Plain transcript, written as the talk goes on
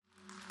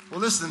Well,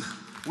 listen,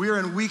 we are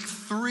in week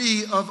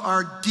 3 of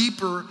our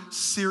Deeper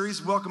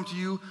series. Welcome to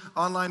you,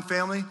 online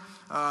family.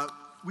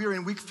 We are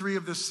in week 3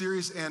 of this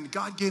series, and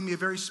God gave me a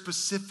very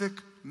specific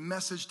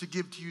message to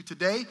give to you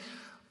today.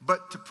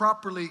 But to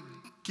properly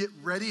get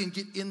ready and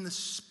get in the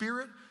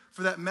spirit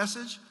for that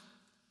message,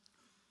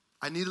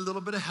 I need a little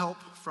bit of help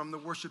from the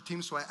worship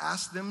team, so I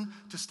asked them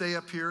to stay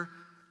up here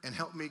and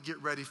help me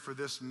get ready for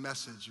this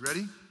message.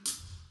 Ready?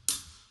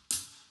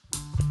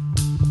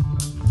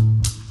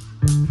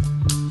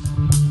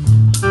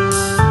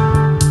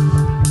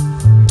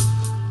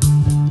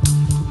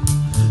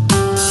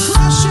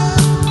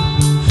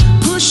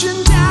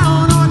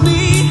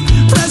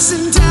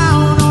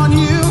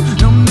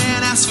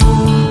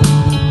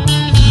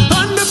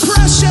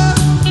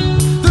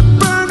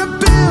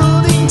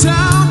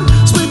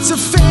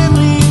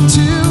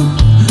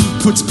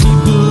 Puts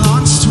people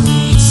on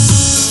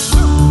streets.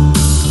 Come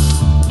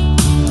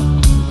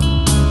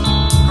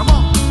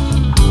on.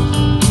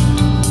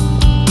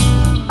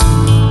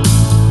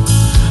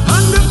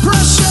 Under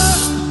pressure.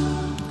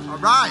 All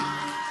right.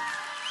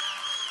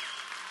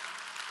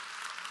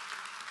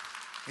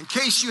 In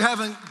case you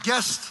haven't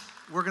guessed,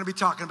 we're going to be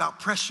talking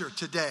about pressure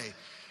today.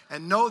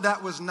 And no,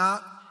 that was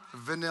not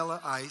Vanilla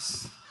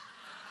Ice.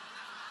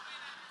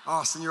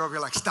 Austin, you're over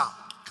here like, stop,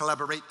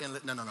 collaborate, and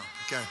no,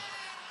 okay.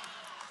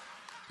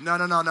 No.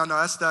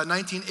 That's the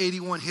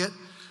 1981 hit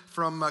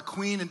from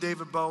Queen and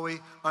David Bowie,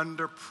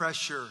 Under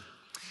Pressure.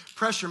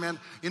 Pressure, man.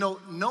 You know,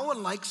 no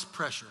one likes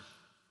pressure,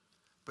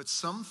 but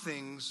some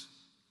things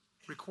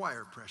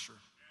require pressure.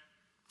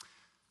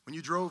 When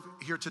you drove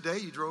here today,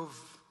 you drove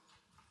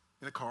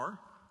in a car.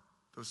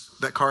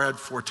 That car had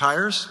 4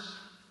 tires,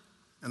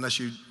 unless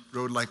you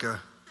rode like a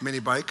mini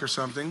bike or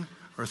something,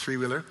 or a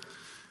 3-wheeler.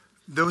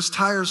 Those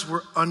tires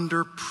were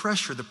under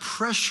pressure. The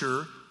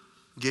pressure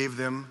gave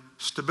them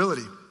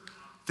stability.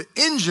 The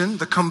engine,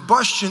 the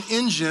combustion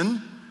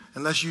engine,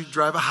 unless you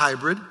drive a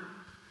hybrid,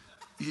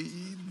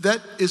 that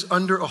is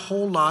under a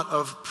whole lot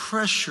of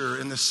pressure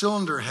in the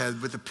cylinder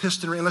head with the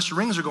piston ring. Unless your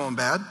rings are going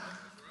bad,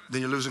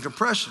 then you're losing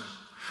compression.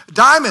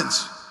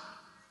 Diamonds,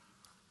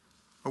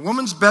 a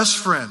woman's best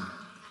friend.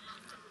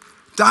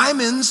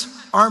 Diamonds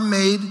are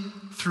made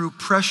through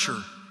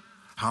pressure.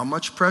 How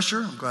much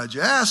pressure? I'm glad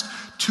you asked.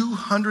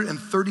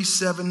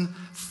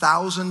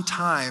 237,000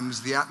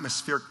 times the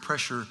atmospheric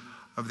pressure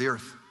of the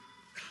earth.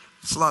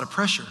 It's a lot of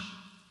pressure.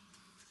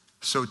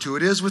 So too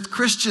it is with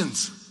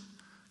Christians.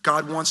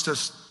 God wants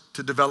us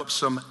to develop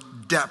some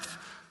depth,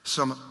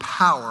 some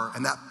power,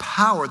 and that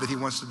power that he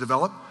wants to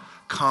develop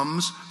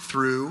comes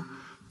through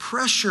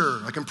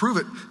pressure. I can prove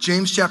it.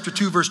 James chapter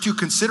 2, verse 2,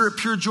 consider it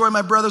pure joy,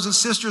 my brothers and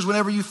sisters,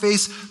 whenever you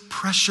face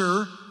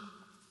pressure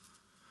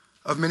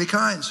of many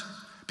kinds,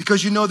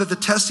 because you know that the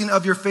testing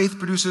of your faith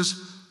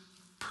produces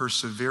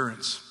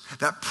perseverance.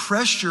 That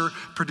pressure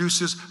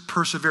produces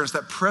perseverance.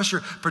 That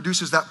pressure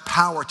produces that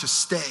power to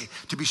stay,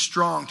 to be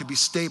strong, to be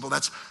stable.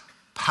 That's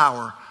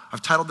power.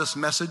 I've titled this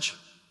message,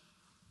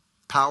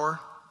 Power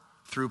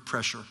Through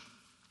Pressure.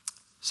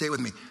 Say it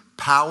with me.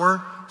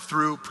 Power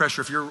through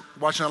pressure. If you're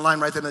watching online,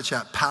 write that in the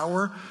chat.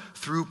 Power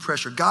through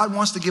pressure. God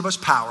wants to give us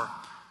power,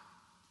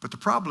 but the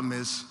problem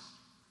is,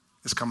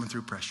 it's coming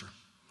through pressure.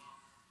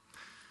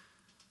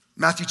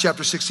 Matthew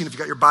chapter 16, if you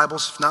got your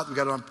Bibles. If not, we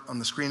got it on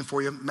the screen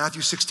for you.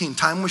 Matthew 16,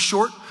 time was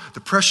short.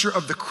 The pressure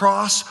of the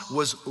cross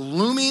was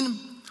looming.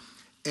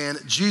 And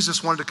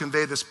Jesus wanted to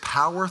convey this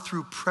power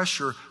through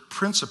pressure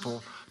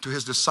principle to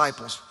his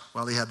disciples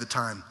while he had the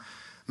time.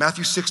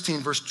 Matthew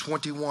 16, verse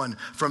 21.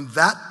 From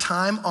that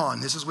time on,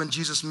 this is when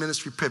Jesus'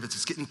 ministry pivots.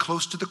 It's getting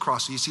close to the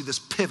cross. So you see this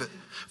pivot.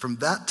 From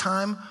that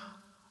time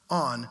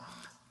on,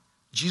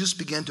 Jesus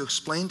began to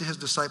explain to his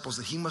disciples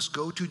that he must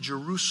go to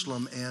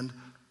Jerusalem and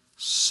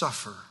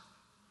suffer.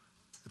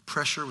 The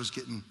pressure was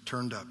getting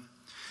turned up.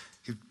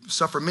 He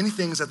suffered many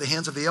things at the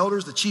hands of the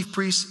elders, the chief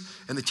priests,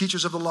 and the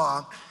teachers of the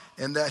law,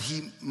 and that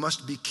he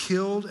must be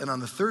killed and on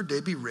the 3rd day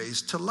be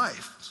raised to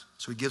life.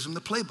 So he gives him the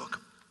playbook.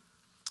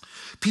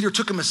 Peter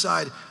took him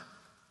aside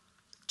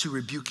to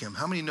rebuke him.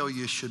 How many know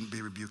you shouldn't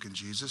be rebuking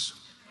Jesus?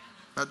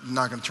 That's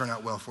not going to turn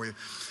out well for you.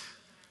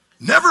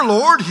 Never,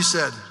 Lord, he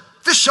said.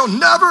 This shall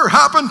never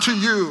happen to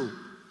you.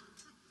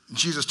 And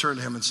Jesus turned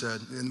to him and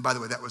said, and by the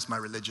way, that was my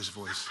religious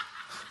voice.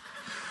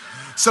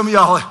 Some of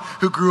y'all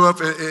who grew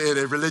up in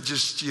a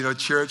religious,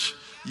 church,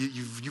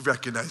 you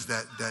recognize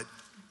that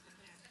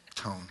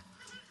tone.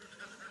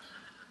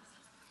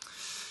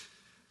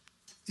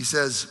 He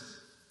says,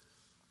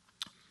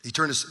 he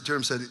turned to him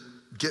and said,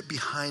 get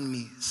behind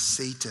me,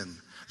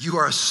 Satan. You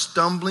are a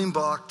stumbling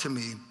block to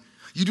me.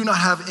 You do not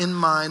have in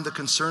mind the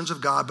concerns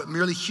of God, but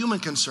merely human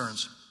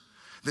concerns.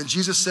 Then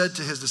Jesus said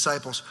to his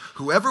disciples,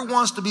 whoever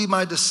wants to be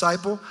my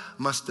disciple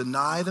must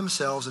deny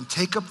themselves and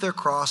take up their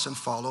cross and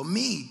follow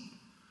me.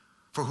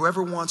 For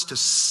whoever wants to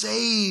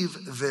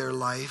save their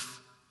life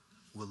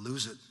will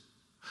lose it.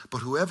 But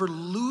whoever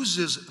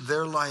loses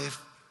their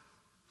life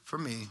for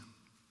me,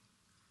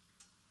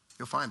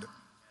 you'll find it.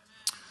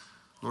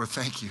 Lord,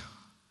 thank you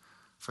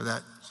for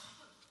that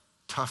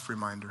tough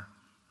reminder.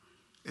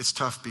 It's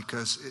tough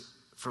because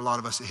for a lot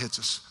of us, it hits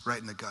us right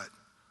in the gut.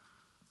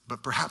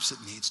 but perhaps it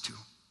needs to.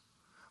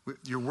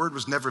 Your word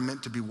was never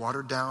meant to be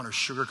watered down or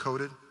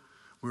sugar-coated.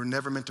 We were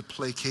never meant to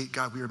placate,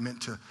 God. We were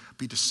meant to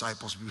be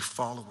disciples, be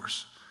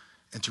followers,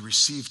 and to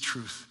receive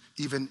truth,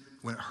 even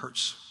when it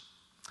hurts.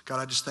 God,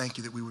 I just thank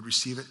you that we would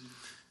receive it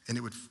and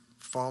it would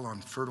fall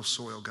on fertile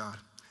soil, God,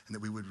 and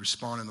that we would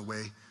respond in the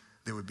way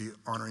that would be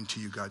honoring to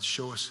you, God.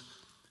 Show us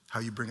how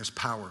you bring us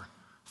power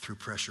through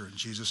pressure. In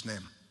Jesus'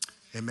 name,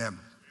 amen.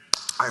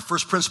 All right,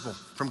 first principle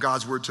from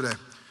God's word today.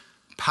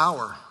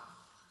 Power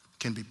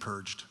can be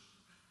purged.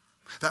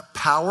 That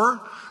power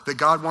that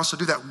God wants to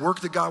do, that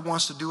work that God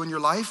wants to do in your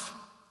life,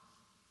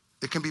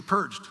 it can be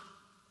purged.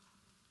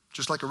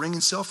 Just like a ringing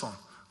cell phone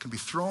can be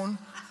thrown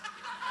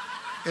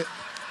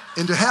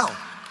into hell.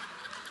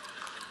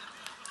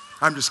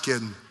 I'm just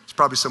kidding. It's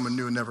probably someone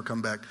new and never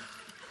come back.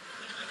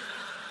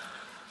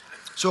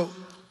 So,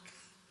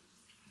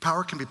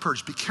 power can be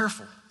purged. Be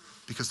careful,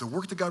 because the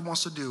work that God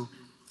wants to do,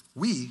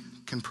 we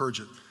can purge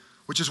it.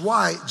 Which is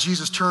why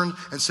Jesus turned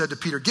and said to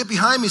Peter, "Get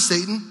behind me,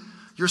 Satan.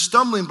 You're a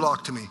stumbling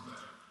block to me."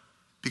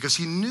 Because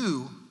he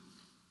knew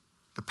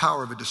the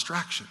power of a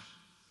distraction.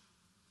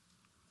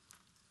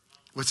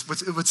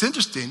 What's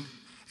interesting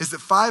is that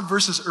 5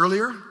 verses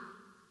earlier,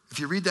 if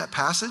you read that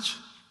passage,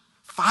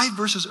 5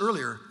 verses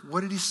earlier,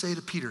 what did he say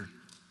to Peter?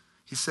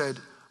 He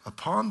said,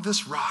 "Upon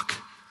this rock,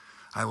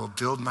 I will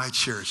build my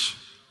church."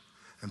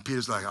 And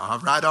Peter's like, all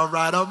right, all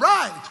right, all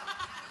right.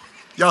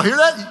 Y'all hear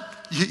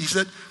that? He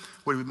said,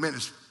 what he meant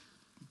is,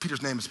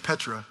 Peter's name is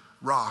Petra,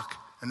 rock.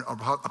 And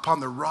upon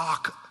the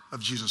rock of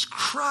Jesus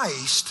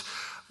Christ,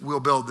 we'll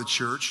build the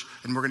church.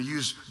 And we're going to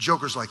use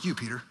jokers like you,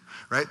 Peter,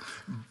 right?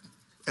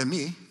 And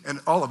me, and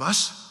all of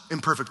us,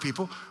 imperfect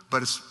people.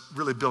 But it's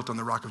really built on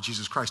the rock of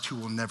Jesus Christ, who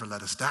will never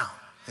let us down.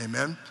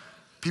 Amen?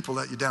 People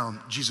let you down,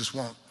 Jesus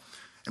won't.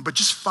 But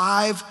just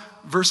 5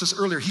 verses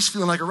earlier, he's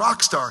feeling like a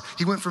rock star.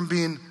 He went from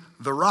being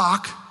the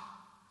rock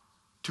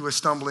to a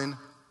stumbling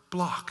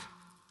block.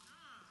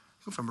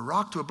 He went from a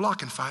rock to a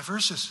block in 5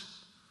 verses.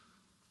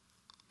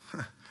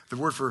 The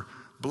word for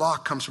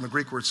block comes from a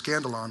Greek word,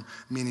 scandalon,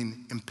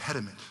 meaning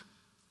impediment.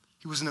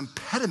 He was an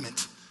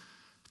impediment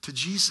to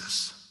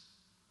Jesus.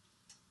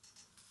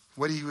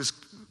 What he was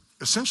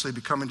essentially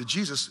becoming to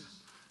Jesus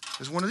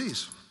is one of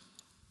these.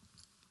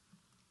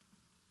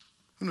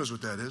 Who knows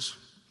what that is?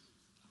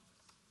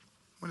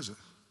 What is it?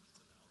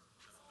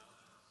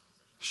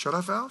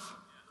 Shut-off valve?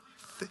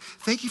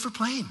 Thank you for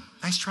playing.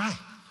 Nice try.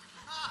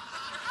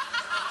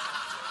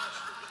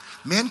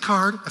 Man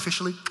card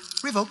officially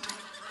revoked.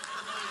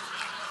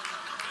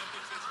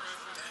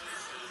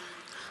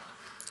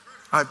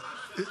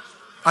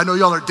 I know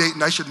y'all are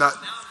dating. I should not.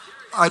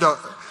 I don't.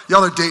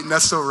 Y'all are dating.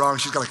 That's so wrong.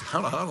 She's got like,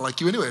 I don't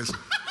like you anyways.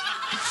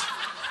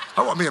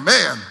 I want me a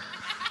man.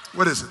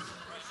 What is it?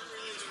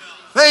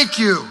 Thank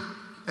you.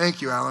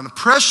 Thank you, Alan. A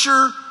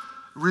pressure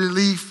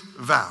relief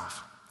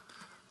valve.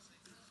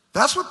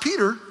 That's what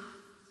Peter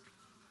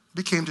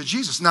became to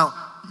Jesus. Now,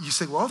 you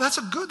say, well, that's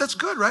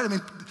good, right? I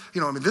mean,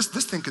 this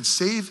thing could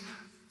save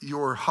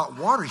your hot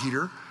water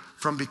heater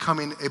from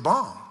becoming a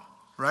bomb,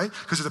 right?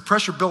 Because if the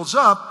pressure builds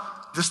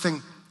up, this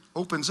thing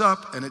opens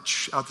up and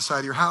it's out the side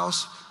of your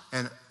house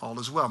and all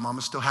is well.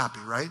 Mama's still happy,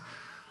 right?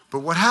 But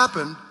what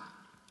happened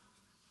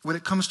when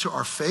it comes to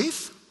our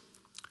faith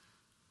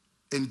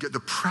and the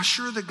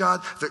pressure that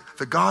God,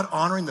 the God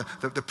honoring,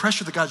 the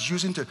pressure that God's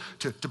using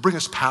to bring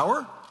us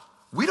power,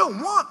 we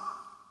don't want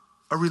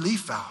a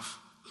relief valve.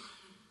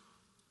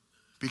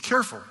 Be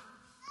careful,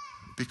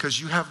 because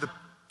you have the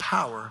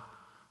power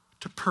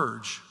to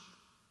purge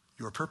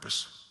your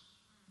purpose.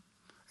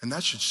 And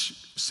that should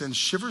send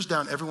shivers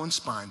down everyone's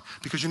spine,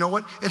 because you know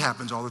what? It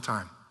happens all the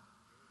time.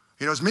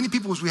 As many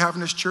people as we have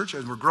in this church,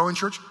 as we're growing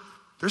church,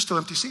 there's still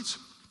empty seats.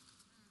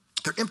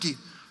 They're empty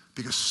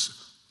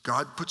because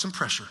God put some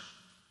pressure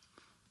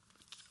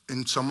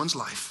in someone's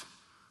life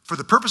for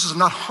the purposes of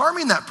not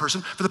harming that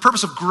person, for the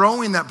purpose of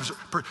growing that person,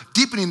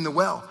 deepening the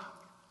well,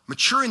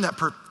 maturing that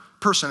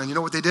person. And you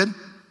know what they did?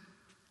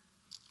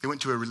 They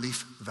went to a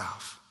relief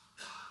valve.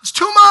 It's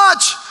too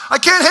much. I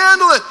can't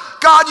handle it.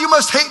 God, you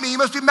must hate me. You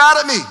must be mad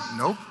at me.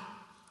 Nope.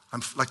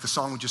 I'm like the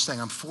song we just sang.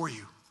 I'm for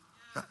you.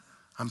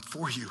 I'm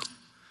for you.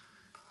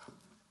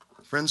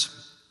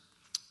 Friends,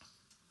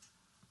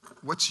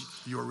 what's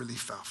your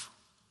relief valve?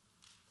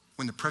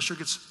 When the pressure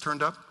gets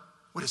turned up,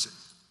 what is it?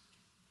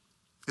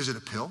 Is it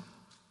a pill?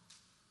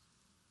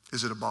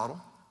 Is it a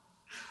bottle?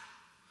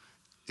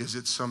 Is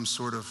it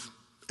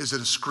is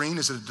it a screen?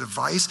 Is it a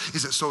device?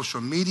 Is it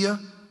social media?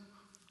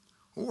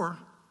 Or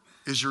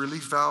is your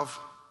relief valve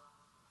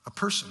a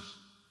person?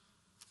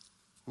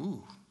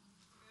 Ooh.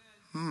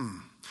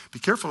 Be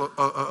careful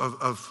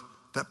of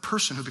that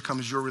person who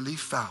becomes your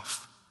relief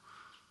valve.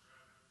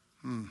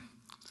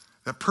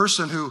 That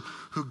person who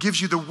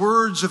gives you the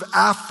words of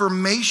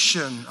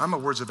affirmation. I'm a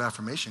words of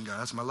affirmation guy.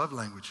 That's my love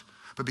language.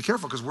 But be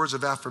careful, because words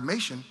of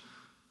affirmation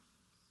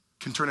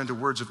can turn into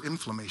words of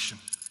inflammation.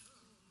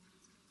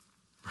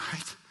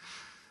 Right?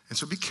 And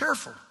so be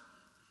careful.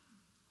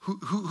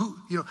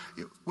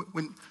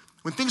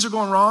 When things are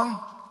going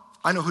wrong,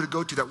 I know who to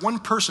go to. That one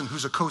person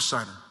who's a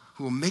co-signer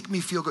who will make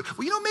me feel good.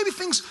 Well, maybe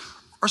things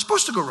are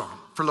supposed to go wrong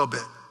for a little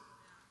bit.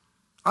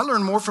 I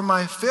learn more from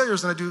my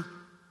failures than I do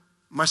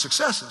my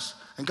successes.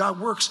 And God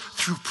works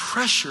through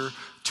pressure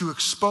to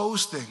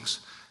expose things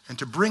and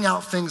to bring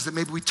out things that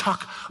maybe we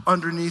tuck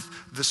underneath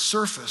the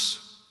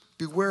surface.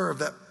 Beware of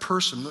that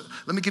person.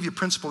 Let me give you a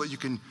principle that you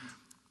can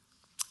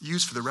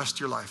use for the rest of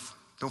your life.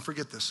 Don't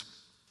forget this.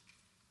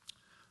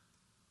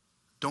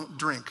 Don't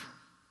drink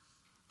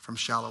from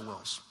shallow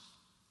wells.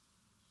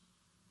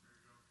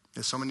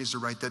 Yeah, someone needs to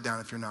write that down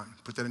if you're not.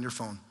 Put that in your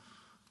phone.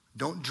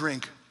 Don't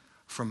drink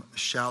from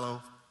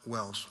shallow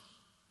wells.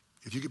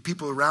 If you get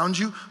people around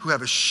you who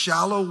have a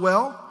shallow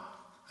well,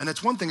 and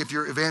it's one thing if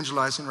you're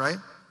evangelizing, right?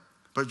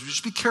 But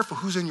just be careful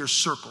who's in your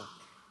circle.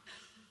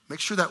 Make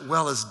sure that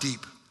well is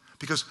deep.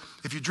 Because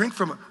if you drink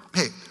from,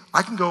 hey,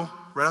 I can go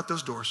right out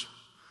those doors,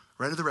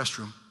 right to the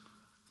restroom,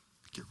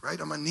 get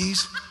right on my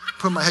knees,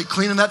 put my head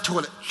clean in that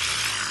toilet.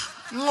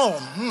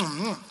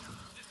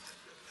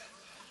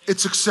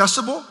 It's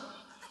accessible.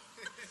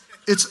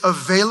 It's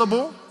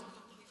available.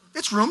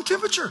 It's room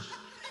temperature.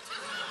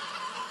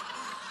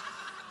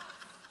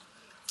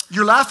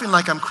 You're laughing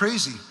like I'm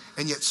crazy,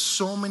 and yet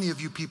so many of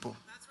you people,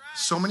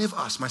 so many of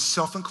us,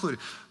 myself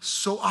included,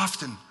 so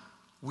often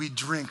we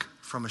drink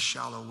from a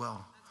shallow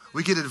well.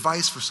 We get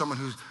advice for someone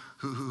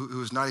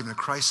who's not even a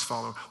Christ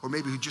follower, or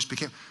maybe who just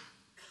became,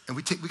 and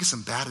we get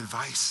some bad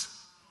advice.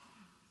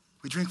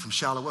 We drink from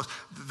shallow wells.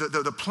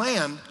 The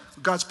plan,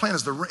 God's plan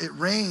is it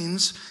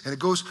rains, and it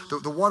goes,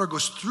 the water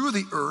goes through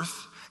the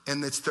earth,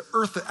 and it's the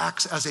earth that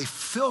acts as a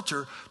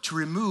filter to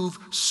remove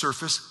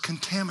surface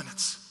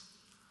contaminants.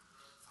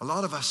 A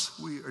lot of us,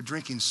 we are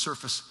drinking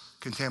surface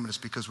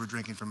contaminants because we're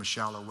drinking from a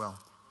shallow well.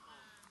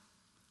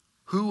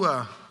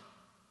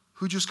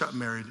 Who just got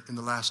married in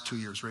the last 2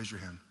 years? Raise your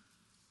hand.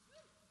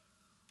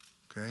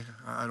 Okay,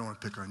 I don't want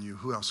to pick on you.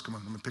 Who else? Come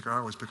on, I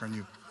always pick on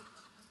you.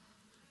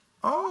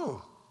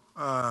 Oh,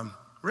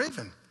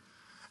 Raven.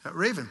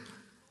 Raven,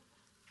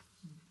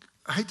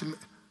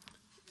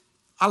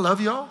 I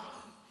love y'all,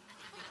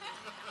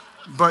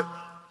 but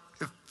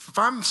if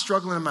I'm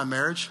struggling in my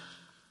marriage,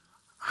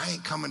 I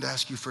ain't coming to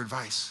ask you for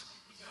advice.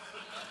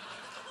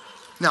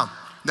 Now,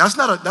 that's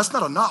not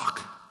a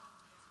knock.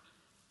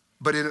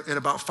 But in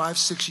about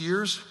 5-6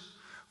 years,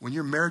 when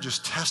your marriage is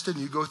tested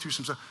and you go through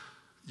some stuff,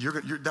 you're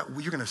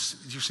gonna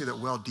see that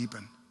well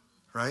deepen,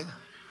 right?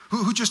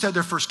 Who just had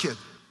their first kid?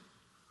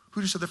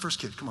 Who just had their first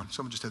kid? Come on,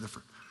 someone just had their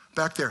first.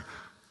 Back there.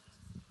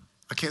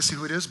 I can't see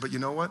who it is, but you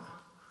know what?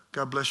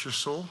 God bless your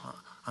soul.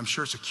 I'm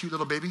sure it's a cute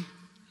little baby.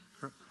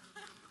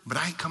 But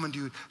I ain't coming to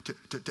you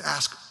to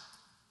ask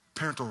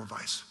parental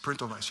advice. You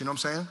know what I'm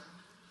saying?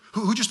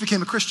 Who just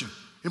became a Christian?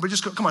 Anybody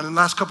just, come on, in the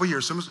last couple of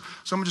years,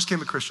 someone just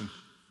became a Christian.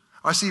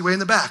 I see you way in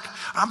the back.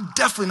 I'm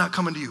definitely not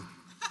coming to you.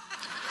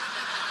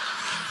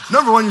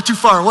 Number one, you're too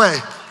far away.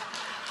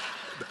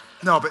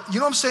 No, but you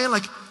know what I'm saying?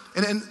 Like,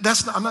 and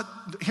that's not, I'm not,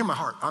 hear my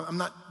heart. I'm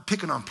not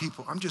picking on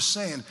people. I'm just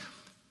saying,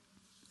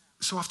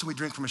 so often we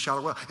drink from a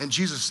shallow well. And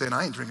Jesus is saying,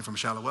 I ain't drinking from a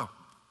shallow well.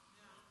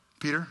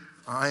 Peter,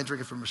 I ain't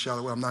drinking from a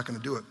shallow well. I'm not going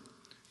to do it.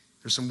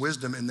 There's some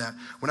wisdom in that.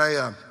 When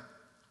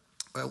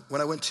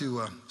I went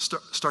to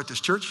start this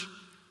church,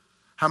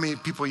 how many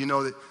people you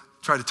know that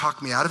tried to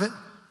talk me out of it?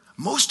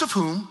 Most of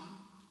whom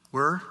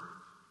were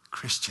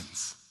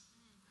Christians.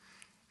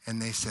 And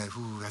they said,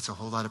 ooh, that's a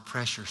whole lot of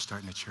pressure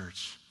starting a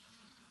church.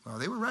 Well,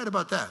 they were right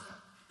about that.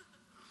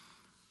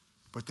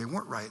 But they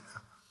weren't right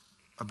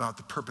about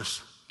the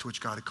purpose to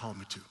which God had called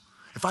me to.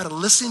 If I'd have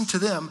listened to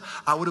them,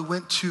 I would have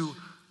went to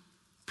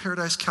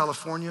Paradise,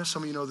 California.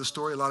 Some of you know the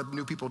story. A lot of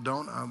new people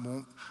don't. I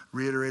won't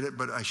reiterate it,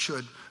 but I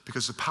should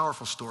because it's a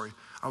powerful story.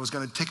 I was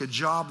going to take a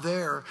job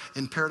there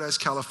in Paradise,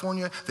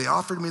 California. They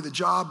offered me the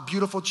job.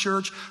 Beautiful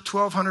church,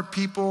 1,200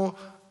 people,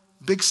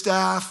 big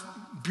staff,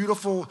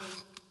 beautiful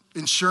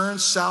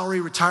insurance,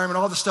 salary, retirement,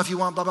 all the stuff you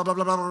want, blah, blah, blah,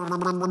 blah, blah,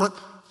 blah, blah, blah.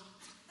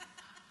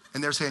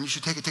 And they're saying, you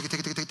should take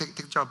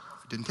the job.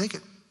 I didn't take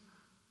it.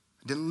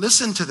 I didn't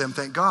listen to them,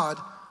 thank God.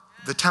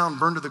 The town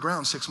burned to the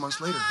ground 6 months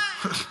later.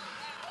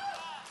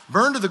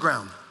 Burned to the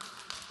ground.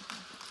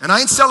 And I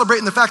ain't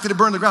celebrating the fact that it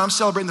burned to the ground. I'm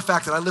celebrating the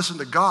fact that I listened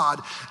to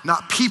God,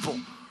 not people.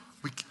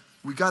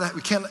 We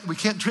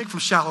can't drink from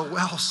shallow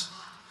wells.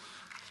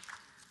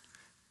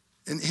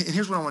 And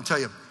here's what I want to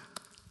tell you.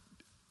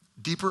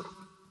 Deeper,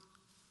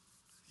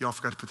 y'all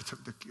forgot to put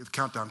the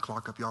countdown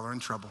clock up. Y'all are in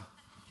trouble.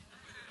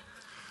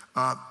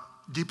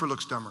 Deeper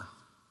looks dumber.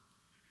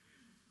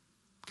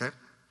 Okay?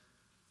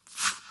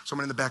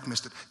 Someone in the back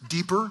missed it.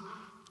 Deeper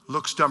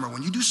looks dumber.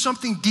 When you do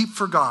something deep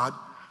for God,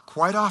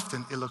 quite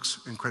often it looks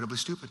incredibly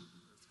stupid.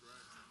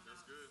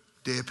 That's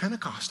good. Day of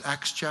Pentecost,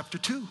 Acts chapter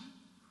 2.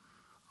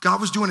 God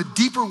was doing a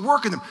deeper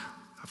work in them.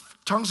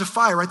 Tongues of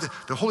fire, right?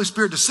 The Holy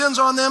Spirit descends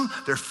on them.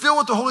 They're filled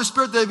with the Holy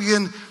Spirit. They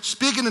begin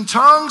speaking in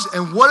tongues.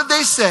 And what did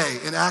they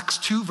say in Acts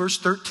 2, verse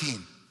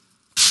 13?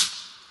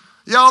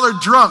 Y'all are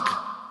drunk.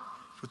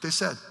 That's what they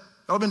said.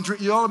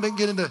 Y'all have been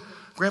getting into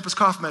Grandpa's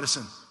cough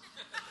medicine.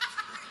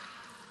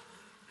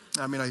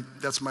 I mean,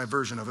 that's my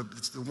version of it.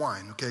 It's the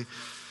wine, okay?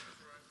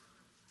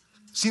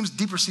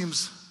 Deeper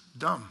seems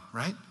dumb,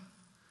 right?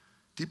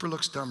 Deeper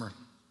looks dumber.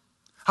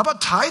 How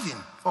about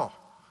tithing? Oh,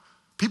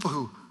 People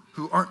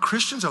who aren't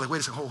Christians are like,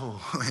 wait a second, wait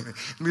a minute.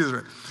 Let me do this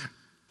right.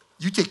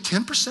 You take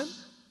 10%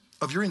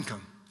 of your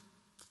income.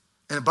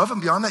 And above and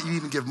beyond that, you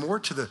even give more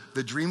to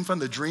the dream fund.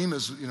 The dream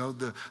is,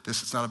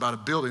 it's not about a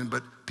building,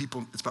 but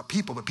it's about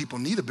people, but people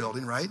need a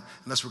building, right?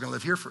 Unless we're going to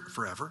live here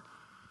forever.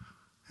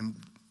 And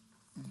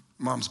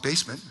mom's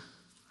basement.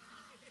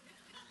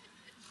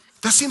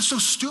 That seems so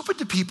stupid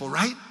to people,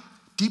 right?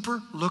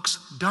 Deeper looks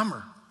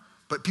dumber.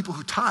 But people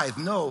who tithe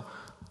know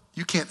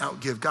you can't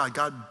outgive God.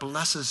 God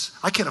blesses.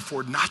 I can't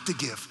afford not to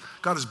give.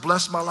 God has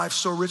blessed my life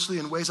so richly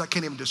in ways I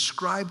can't even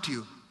describe to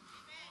you.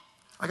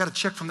 I got a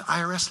check from the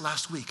IRS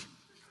last week.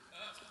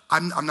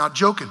 I'm not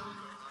joking.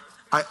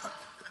 I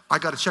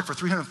got a check for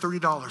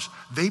 $330.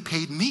 They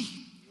paid me.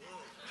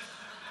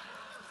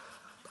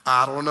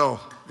 I don't know.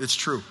 It's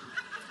true.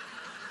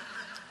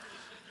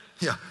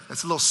 Yeah,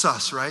 that's a little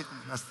sus, right?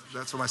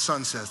 That's what my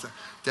son says.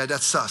 Dad,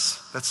 that's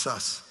sus. That's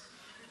sus.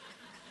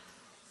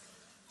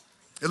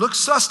 It looks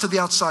sus to the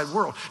outside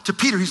world. To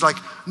Peter, he's like,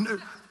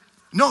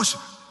 no,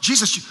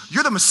 Jesus,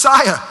 you're the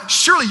Messiah.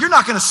 Surely you're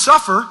not going to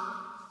suffer.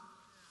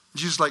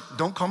 Jesus is like,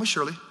 don't call me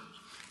Shirley.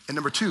 And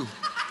number 2,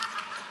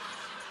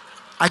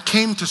 I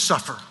came to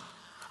suffer.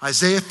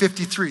 Isaiah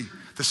 53,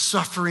 the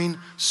suffering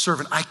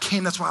servant. I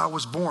came, that's why I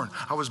was born.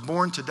 I was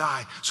born to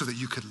die so that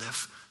you could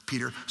live,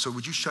 Peter. So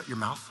would you shut your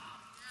mouth?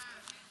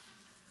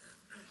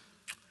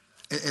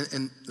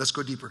 And let's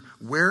go deeper.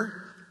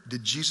 Where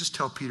did Jesus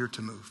tell Peter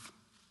to move?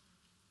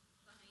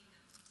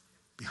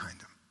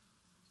 Behind him.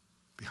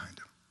 Behind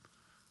him.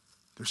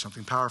 There's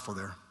something powerful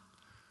there.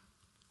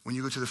 When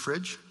you go to the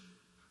fridge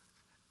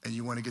and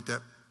you want to get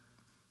that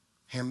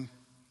ham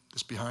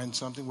that's behind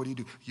something, what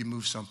do? You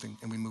move something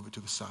and we move it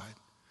to the side.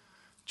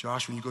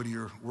 Josh, when you go to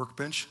your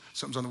workbench,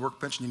 something's on the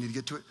workbench and you need to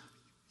get to it,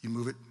 you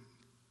move it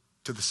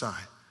to the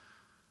side.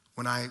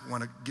 When I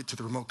want to get to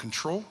the remote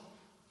control,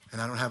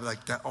 and I don't have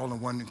like that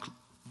all-in-one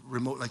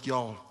remote like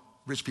y'all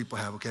rich people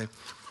have, okay?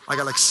 I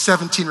got like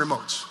 17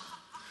 remotes.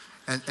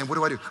 And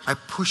what do? I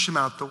push them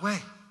out the way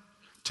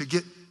to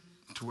get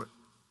to what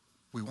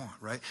we want,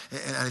 right?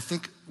 And I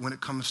think when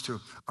it comes to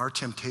our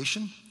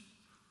temptation,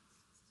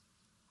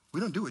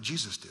 we don't do what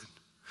Jesus did.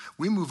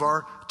 We move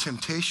our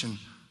temptation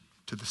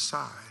to the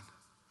side,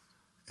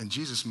 and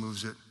Jesus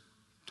moves it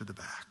to the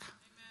back.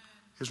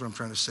 Here's what I'm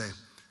trying to say.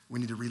 We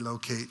need to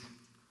relocate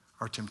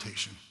our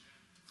temptation.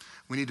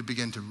 We need to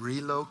begin to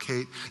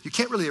relocate. You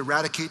can't really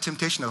eradicate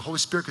temptation. The Holy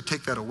Spirit could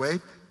take that away,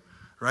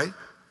 right?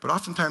 But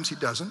oftentimes he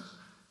doesn't.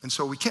 And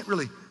so we can't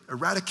really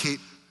eradicate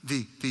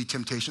the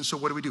temptation. So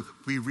what do?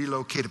 We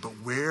relocate it. But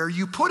where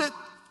you put it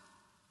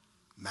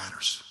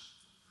matters.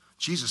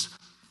 Jesus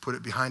put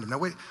it behind him. Now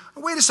wait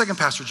a second,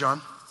 Pastor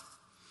John.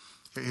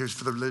 Here's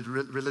for the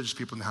religious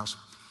people in the house.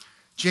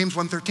 James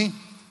 1:13.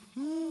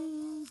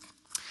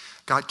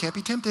 God can't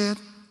be tempted.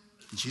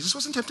 Jesus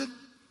wasn't tempted.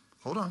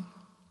 Hold on.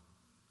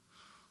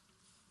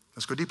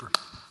 Let's go deeper.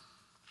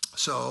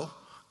 So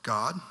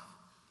God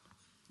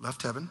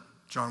left heaven,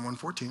 John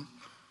 1:14,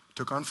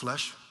 took on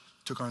flesh,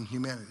 took on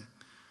humanity.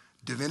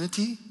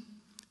 Divinity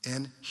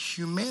and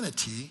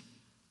humanity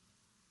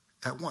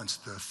at once.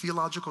 The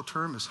theological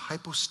term is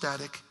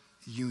hypostatic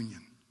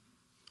union.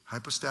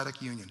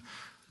 Hypostatic union.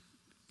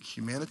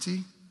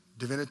 Humanity,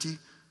 divinity,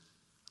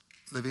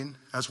 living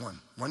as one.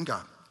 One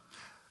God.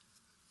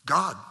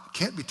 God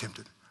can't be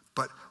tempted,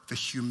 but the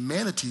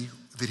humanity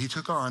that he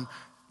took on,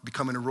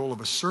 becoming a role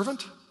of a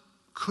servant,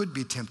 could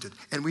be tempted.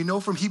 And we know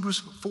from Hebrews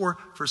 4,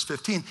 verse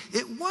 15,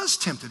 it was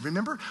tempted.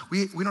 Remember,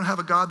 we don't have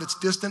a God that's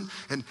distant,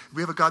 and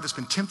we have a God that's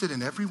been tempted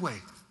in every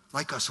way,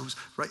 like us.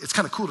 Right? It's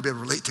kind of cool to be able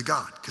to relate to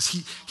God, because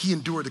he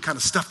endured the kind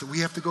of stuff that we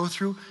have to go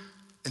through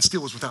and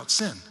still was without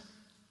sin.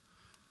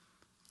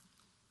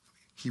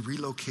 He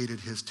relocated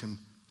his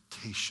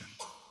temptation.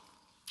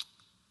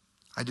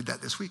 I did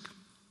that this week.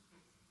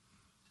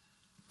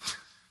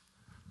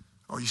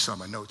 Oh, you saw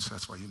my notes.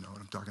 That's why you know what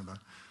I'm talking about.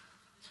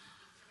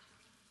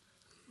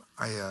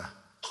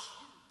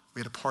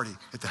 We had a party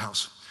at the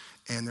house,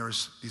 and there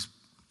was these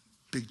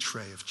big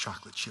tray of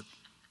chocolate chip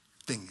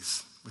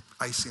things with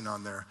icing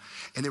on there,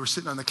 and they were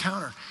sitting on the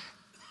counter,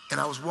 and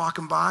I was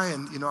walking by,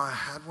 and I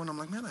had one. I'm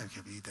like, man, I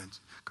can't eat that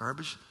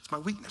garbage. It's my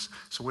weakness.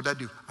 So what did I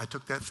do? I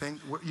took that thing.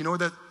 You know where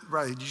that?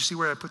 Riley, did you see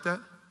where I put that?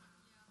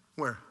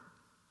 Where?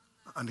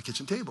 On the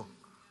kitchen table.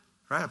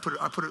 Right? I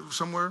put it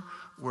somewhere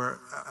where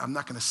I'm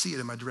not going to see it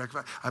in my direct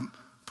eye. I'm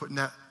putting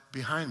that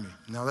behind me.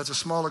 Now that's a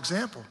small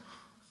example,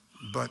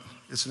 but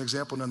it's an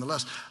example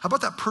nonetheless. How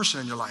about that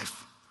person in your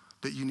life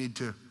that you need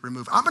to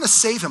remove? I'm going to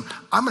save him.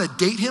 I'm going to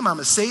date him. I'm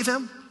going to save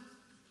him.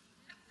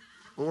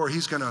 Or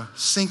he's going to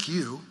sink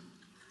you.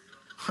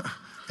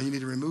 And you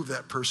need to remove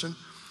that person.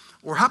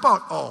 Or how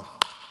about,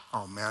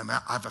 oh man,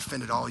 I've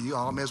offended all of you.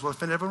 I may as well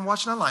offend everyone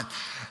watching online.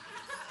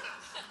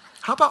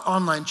 How about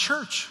online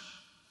church?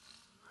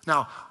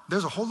 Now,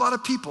 there's a whole lot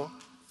of people,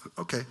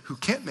 who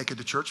can't make it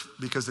to church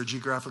because they're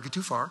geographically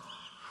too far,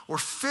 or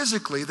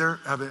physically they're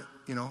having,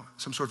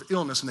 some sort of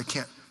illness and they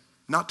can't.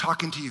 Not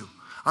talking to you.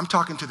 I'm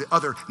talking to the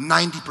other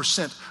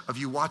 90% of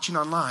you watching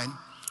online.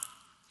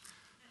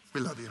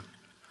 We love you.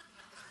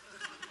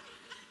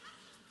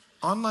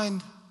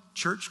 Online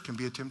church can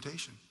be a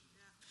temptation.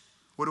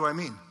 What do I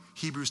mean?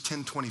 Hebrews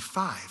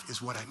 10:25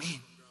 is what I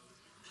mean.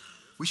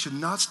 We should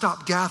not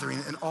stop gathering,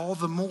 and all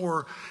the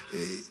more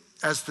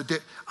as the day.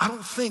 I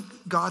don't think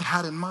God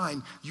had in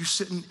mind you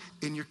sitting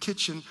in your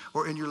kitchen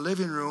or in your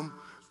living room,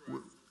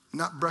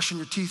 not brushing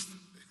your teeth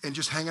and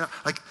just hanging out.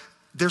 Like,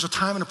 there's a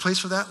time and a place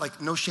for that.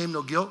 Like, no shame,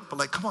 no guilt. But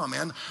like, come on,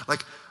 man.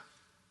 Like,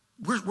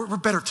 we're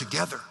better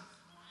together.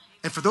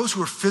 And for those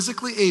who are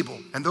physically able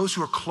and those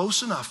who are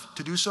close enough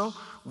to do so,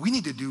 we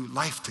need to do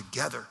life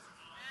together.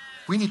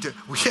 We need to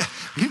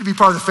be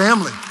part of the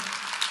family.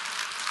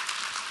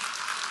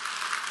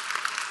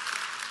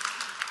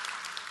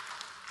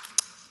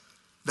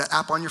 That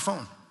app on your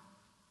phone,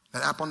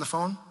 that app on the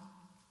phone,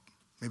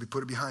 maybe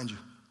put it behind you.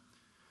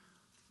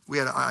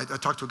 I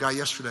talked to a guy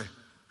yesterday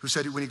who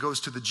said when he goes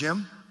to the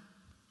gym,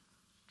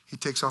 he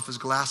takes off his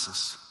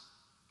glasses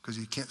because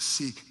he can't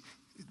see.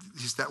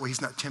 That way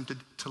he's not tempted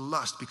to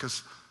lust,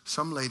 because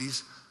some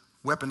ladies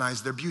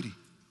weaponize their beauty.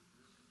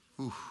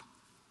 Ooh,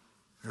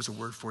 there's a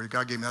word for you.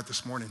 God gave me that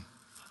this morning.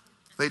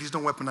 Ladies,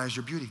 don't weaponize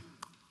your beauty.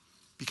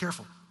 Be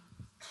careful.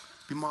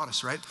 Be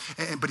modest, right?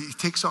 But he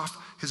takes off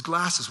his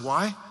glasses.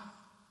 Why?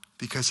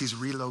 Because he's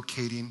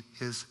relocating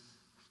his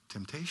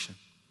temptation.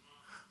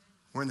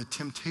 We're in the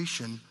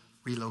temptation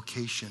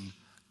relocation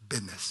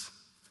business.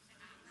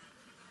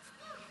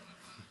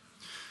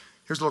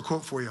 Here's a little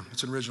quote for you.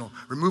 It's an original.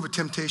 Remove a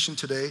temptation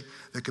today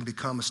that can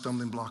become a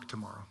stumbling block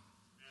tomorrow.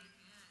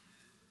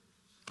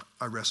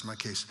 I rest my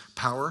case.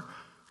 Power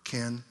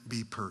can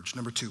be purged.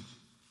 Number 2.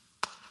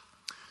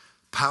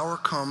 Power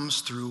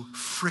comes through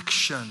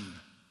friction.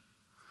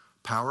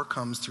 Power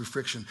comes through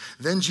friction.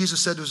 Then Jesus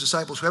said to his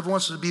disciples, whoever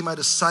wants to be my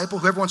disciple,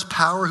 whoever wants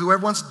power,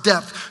 whoever wants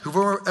depth,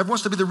 whoever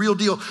wants to be the real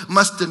deal,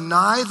 must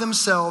deny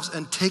themselves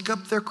and take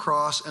up their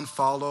cross and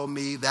follow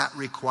me. That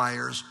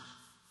requires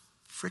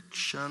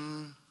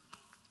friction.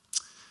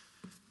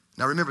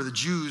 Now remember, the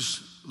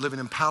Jews living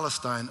in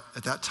Palestine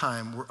at that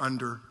time were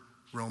under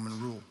Roman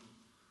rule.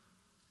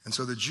 And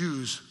so the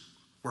Jews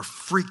were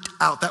freaked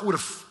out. That would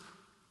have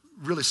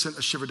really sent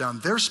a shiver down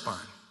their spine,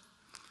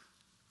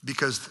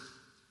 because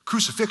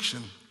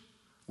crucifixion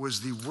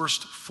was the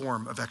worst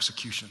form of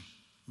execution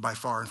by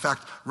far. In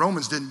fact,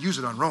 Romans didn't use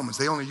it on Romans.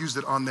 They only used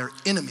it on their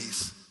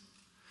enemies.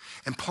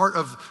 And part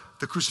of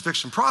the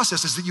crucifixion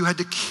process is that you had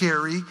to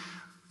carry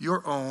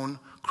your own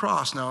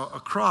cross. Now, a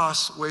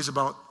cross weighs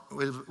about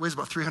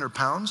 300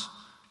 pounds,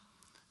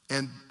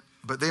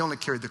 but they only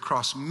carried the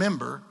cross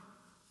member,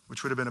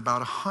 which would have been about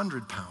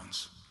 100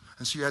 pounds.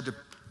 And so you had to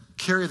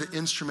carry the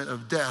instrument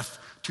of death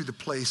to the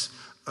place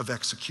of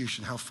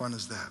execution. How fun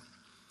is that?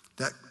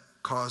 That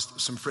caused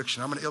some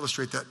friction. I'm going to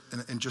illustrate that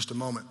in just a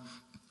moment.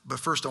 But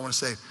first I want to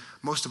say,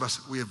 most of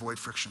us, we avoid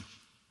friction.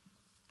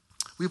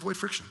 We avoid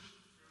friction.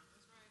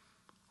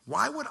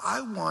 Why would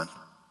I want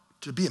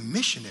to be a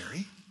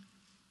missionary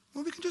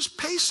when we can just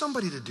pay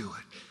somebody to do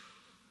it?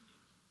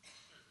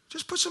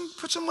 Just put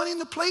some money in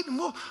the plate, and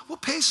we'll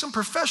pay some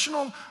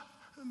professional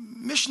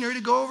missionary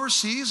to go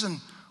overseas and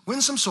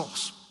win some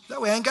souls.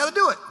 That way I ain't got to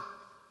do it.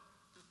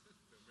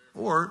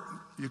 Or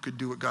you could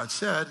do what God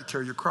said,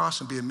 carry your cross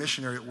and be a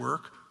missionary at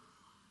work,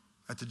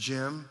 at the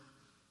gym,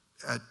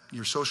 at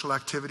your social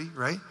activity,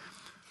 right?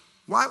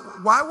 Why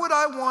would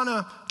I want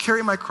to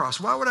carry my cross?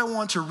 Why would I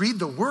want to read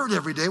the word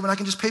every day when I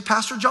can just pay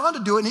Pastor John to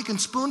do it and he can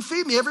spoon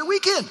feed me every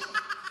weekend?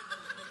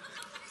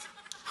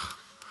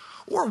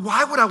 Or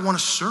why would I want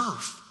to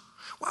serve?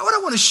 Why would I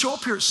want to show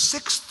up here at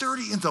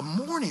 6:30 in the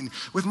morning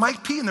with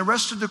Mike P and the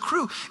rest of the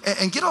crew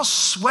and get all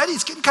sweaty?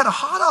 It's getting kind of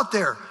hot out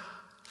there.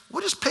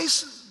 We'll just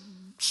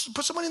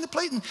put some money in the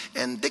plate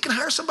and they can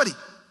hire somebody.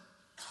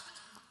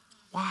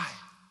 Why?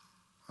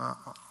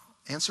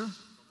 Answer?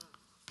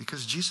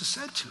 Because Jesus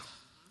said to.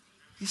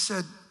 He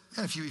said,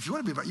 man, if you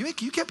want to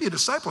be, you can't be a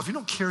disciple if you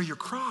don't carry your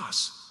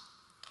cross.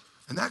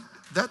 And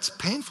that's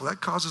painful.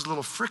 That causes a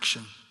little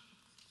friction.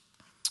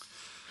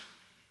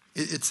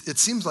 It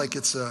seems like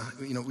it's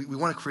we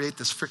want to create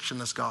this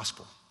frictionless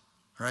gospel,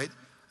 right?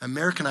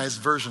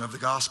 Americanized version of the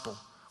gospel,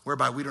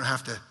 whereby we don't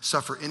have to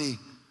suffer any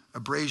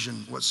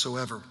abrasion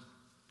whatsoever.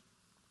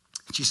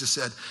 Jesus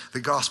said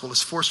the gospel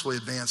is forcefully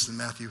advanced in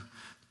Matthew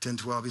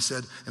 10:12. He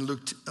said in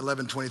Luke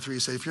 11:23, he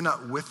said, if you're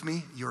not with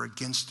me, you're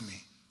against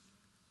me.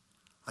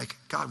 Like,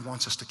 God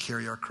wants us to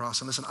carry our cross.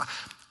 And listen,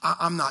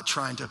 I'm not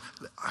trying to,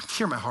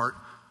 hear my heart.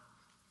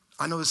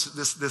 I know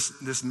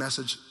this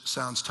message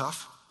sounds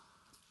tough,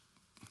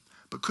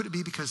 but could it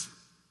be because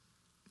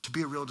to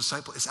be a real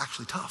disciple is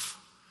actually tough?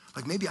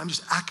 Like, maybe I'm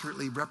just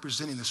accurately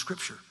representing the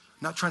scripture,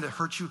 not trying to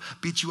hurt you,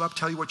 beat you up,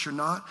 tell you what you're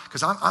not.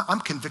 Because I'm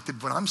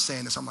convicted when I'm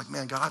saying this. I'm like,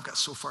 man, God, I've got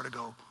so far to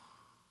go.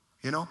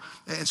 You know?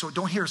 And so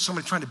don't hear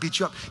somebody trying to beat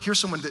you up. Hear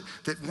someone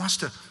that wants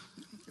to,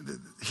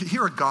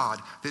 hear a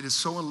God that is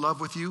so in love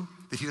with you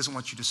that he doesn't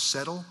want you to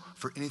settle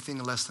for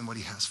anything less than what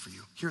he has for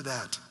you. Hear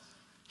that.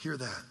 Hear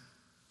that.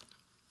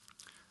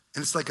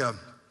 And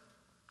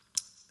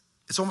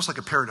it's almost like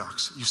a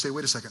paradox. You say,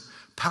 wait a second,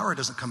 power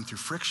doesn't come through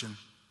friction,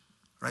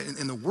 right?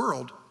 In the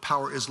world,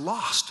 power is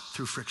lost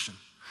through friction,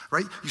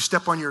 right? You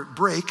step on your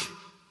brake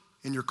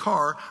In your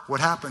car, what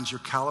happens?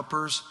 Your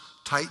calipers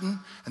tighten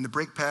and the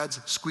brake pads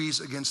squeeze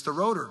against the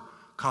rotor,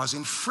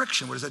 causing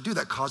friction. What does that do?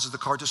 That causes the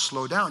car to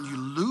slow down. You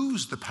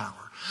lose the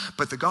power.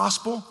 But the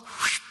gospel,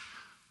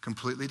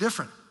 completely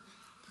different.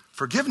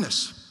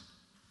 Forgiveness.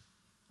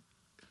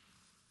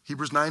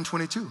 Hebrews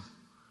 9:22.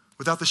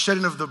 Without the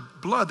shedding of the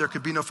blood, there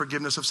could be no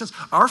forgiveness of sins.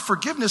 Our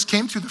forgiveness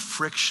came through the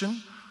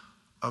friction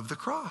of the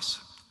cross.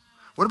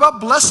 What about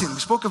blessing? We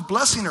spoke of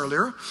blessing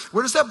earlier.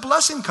 Where does that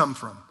blessing come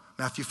from?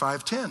 Matthew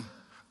 5:10.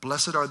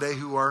 Blessed are they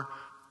who are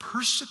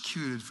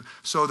persecuted.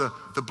 So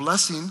the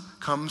blessing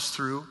comes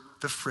through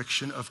the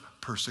friction of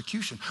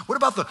persecution. What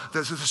about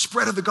the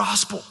spread of the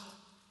gospel?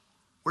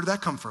 Where did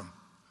that come from?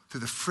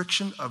 Through the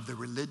friction of the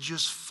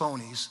religious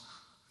phonies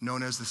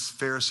known as the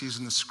Pharisees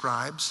and the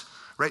scribes,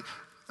 right?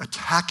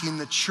 Attacking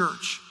the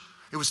church.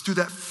 It was through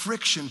that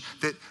friction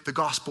that the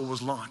gospel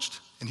was launched.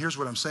 And here's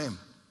what I'm saying.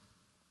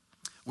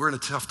 We're in a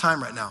tough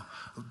time right now.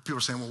 People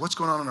are saying, well, what's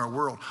going on in our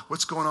world?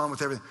 What's going on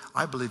with everything?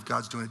 I believe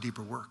God's doing a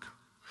deeper work.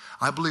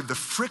 I believe the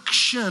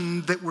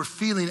friction that we're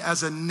feeling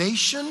as a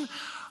nation,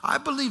 I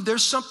believe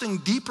there's something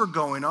deeper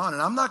going on.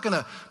 And I'm not going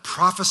to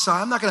prophesy.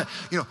 I'm not going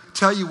to,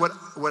 tell you what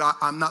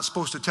I'm not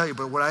supposed to tell you.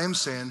 But what I am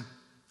saying,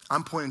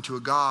 I'm pointing to a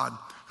God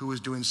who is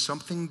doing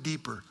something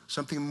deeper,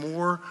 something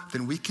more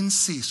than we can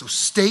see. So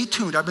stay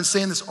tuned. I've been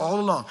saying this all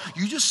along.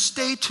 You just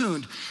stay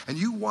tuned and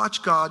you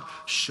watch God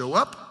show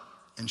up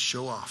and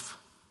show off.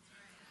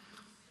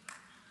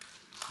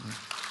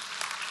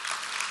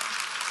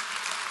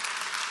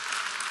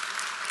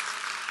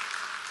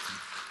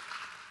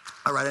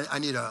 All right, I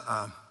need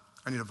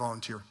a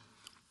volunteer.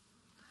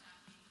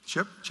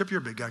 Chip, you're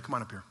a big guy. Come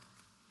on up here.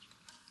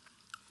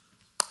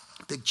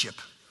 Big Chip.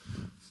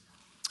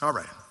 All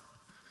right.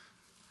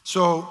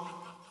 So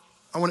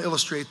I want to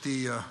illustrate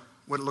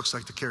what it looks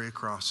like to carry a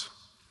cross.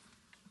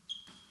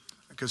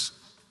 Because,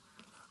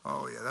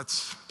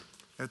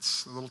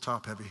 that's a little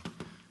top heavy.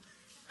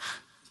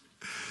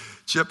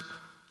 Chip.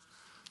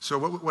 So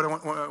what I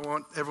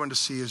want everyone to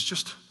see is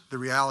just the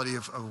reality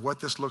of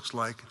what this looks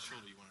like. What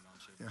shoulder you want it on,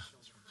 Chip? Yeah.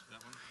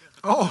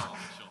 That one? Oh,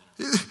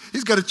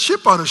 he's got a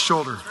chip on his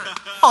shoulder.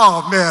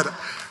 Oh, man.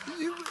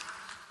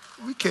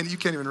 You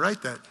can't even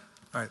write that.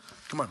 All right,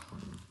 come on.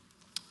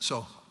 So,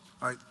 all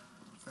right,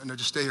 and now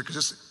just stay here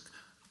because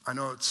I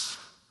know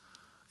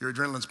your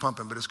adrenaline's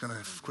pumping, but it's gonna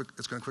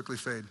quickly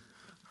fade.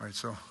 All right,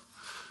 so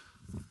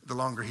the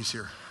longer he's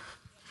here.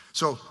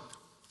 So,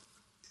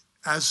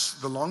 as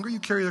the longer you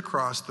carry the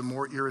cross, the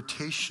more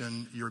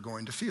irritation you're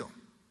going to feel.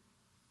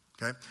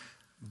 Okay?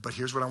 But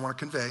here's what I want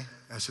to convey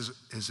as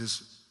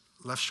his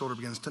left shoulder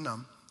begins to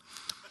numb,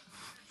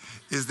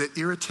 is that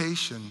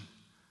irritation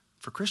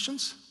for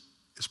Christians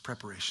is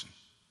preparation.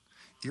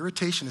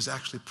 Irritation is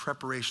actually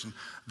preparation.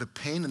 The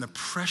pain and the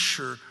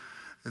pressure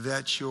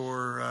that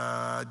your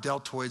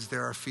deltoids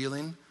there are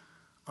feeling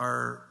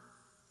are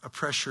a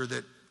pressure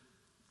that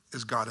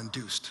is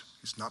God-induced.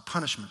 It's not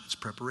punishment, it's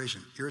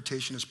preparation.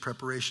 Irritation is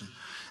preparation.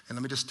 And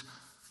let me just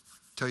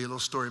tell you a little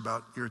story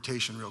about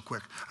irritation real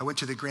quick. I went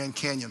to the Grand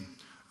Canyon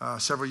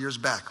several years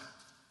back,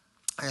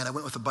 and I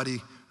went with a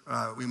buddy.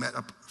 We met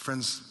up,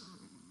 friends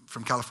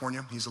from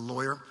California. He's a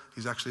lawyer.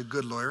 He's actually a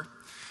good lawyer,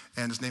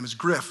 and his name is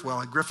Griff.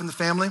 Well, Griff and the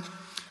family,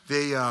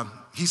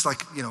 he's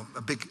like,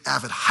 a big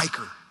avid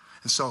hiker.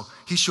 And so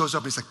he shows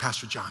up and he's like,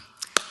 Pastor John.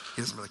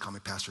 He doesn't really call me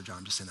Pastor John.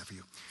 I'm just saying that for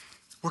you.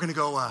 We're going to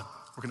go,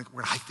 we're going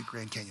to hike the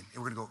Grand Canyon.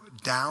 And we're going to go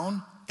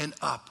down and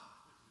up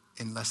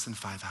in less than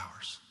 5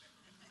 hours.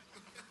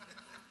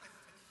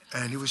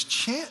 And he was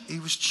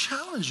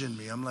challenging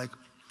me. I'm like,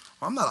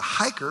 well, I'm not a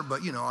hiker,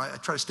 but, I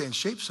try to stay in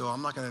shape, so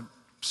I'm not going to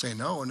say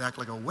no and act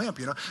like a wimp,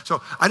 So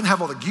I didn't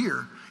have all the gear.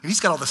 And he's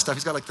got all this stuff.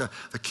 He's got like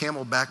the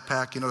camel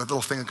backpack, that little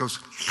thing that goes.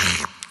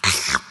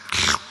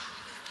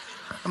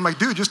 I'm like,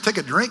 dude, just take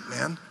a drink,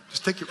 man.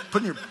 Just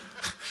put in your.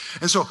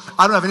 And so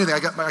I don't have anything. I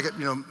got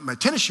my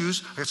tennis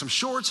shoes. I got some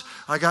shorts.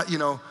 I got,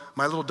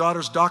 my little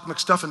daughter's Doc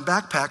McStuffin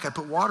backpack. I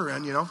put water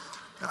in,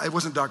 It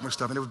wasn't Doc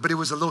McStuffin, but it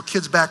was a little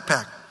kid's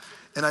backpack.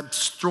 And I'm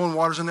throwing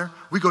waters in there.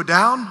 We go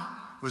down.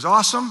 It was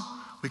awesome.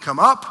 We come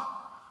up,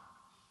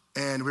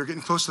 and we were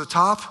getting close to the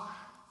top,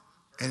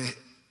 and it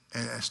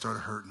started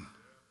hurting.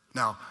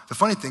 Now, the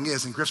funny thing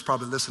is, and Griff's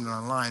probably listening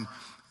online,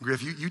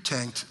 Griff, you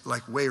tanked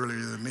like way earlier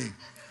than me.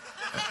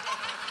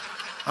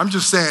 I'm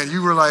just saying,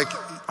 you were like,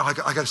 I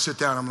got to sit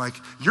down. I'm like,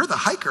 you're the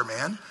hiker,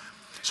 man.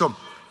 So,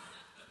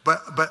 but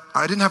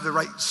I didn't have the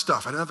right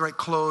stuff. I didn't have the right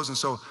clothes. And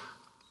so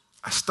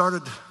I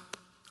started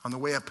on the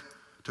way up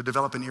to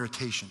develop an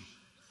irritation.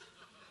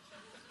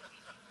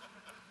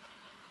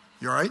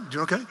 You all right?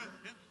 You okay?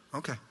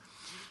 Okay.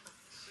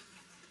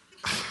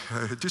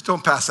 Just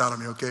don't pass out on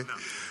me, okay?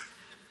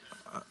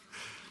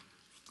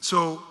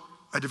 So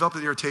I developed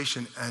an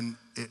irritation and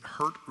it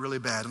hurt really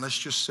bad. And let's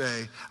just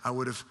say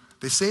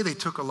they say they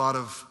took a lot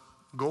of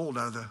gold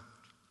out of the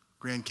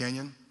Grand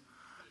Canyon.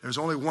 There's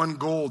only one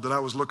gold that I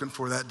was looking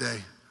for that day.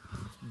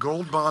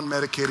 Gold Bond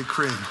medicated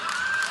cream.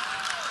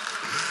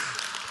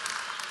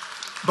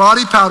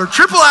 Body powder,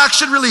 triple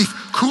action relief,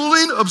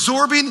 cooling,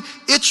 absorbing,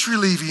 itch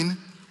relieving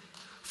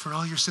for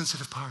all your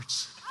sensitive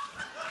parts.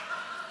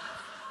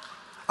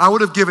 I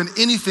would have given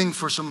anything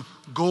for some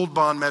Gold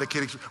Bond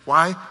medicated.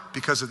 Why?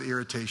 Because of the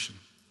irritation.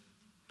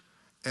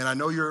 And I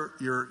know you're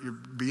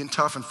being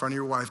tough in front of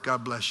your wife.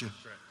 God bless you.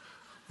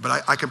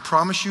 But I can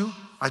promise you,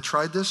 I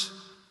tried this,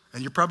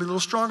 and you're probably a little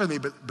stronger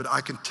than me, but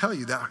I can tell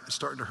you that it's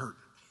starting to hurt.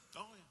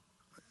 Oh,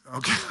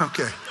 yeah.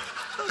 Okay.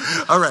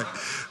 All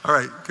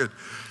right, good.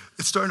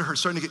 It's starting to hurt,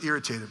 starting to get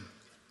irritated.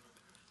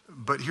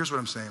 But here's what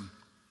I'm saying.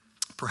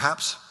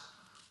 Perhaps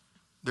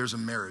there's a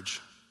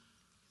marriage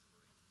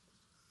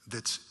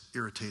that's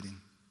irritating,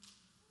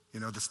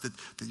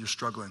 that you're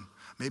struggling.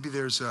 Maybe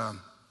there's,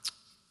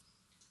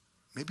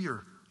 maybe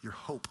your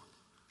hope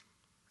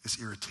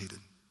is irritated.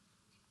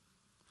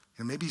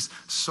 Maybe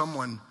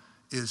someone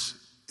is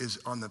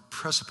on the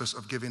precipice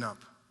of giving up.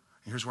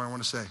 And here's what I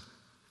want to say.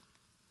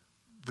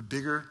 The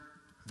bigger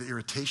the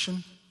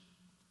irritation,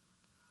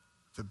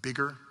 the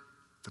bigger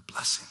the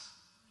blessing.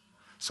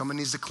 Someone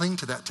needs to cling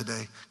to that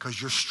today because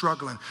you're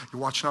struggling.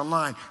 You're watching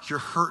online. You're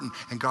hurting.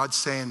 And God's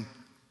saying,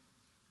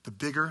 the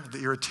bigger the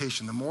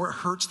irritation, the more it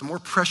hurts, the more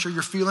pressure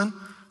you're feeling,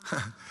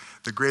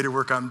 the greater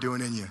work I'm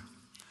doing in you.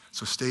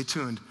 So stay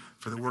tuned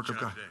for the work of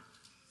God. Today.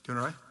 Doing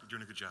all right? You're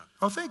doing a good job.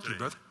 Oh, thank you, today.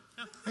 brother.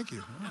 Yeah. Thank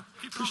you. Yeah,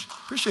 keep going.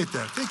 Appreciate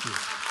that. Thank you.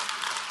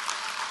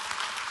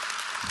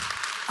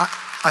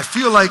 I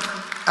feel like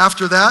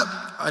after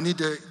that, I need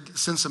to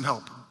send some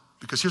help.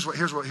 Because here's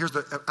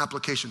the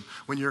application.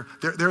 When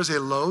there's a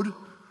load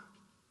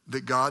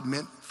that God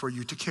meant for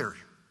you to carry.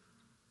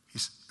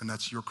 And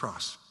that's your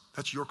cross.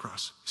 That's your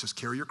cross. He says,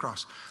 carry your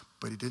cross.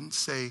 But he didn't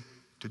say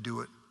to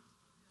do it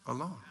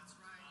alone.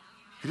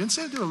 He didn't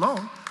say to do it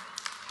alone.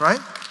 Right?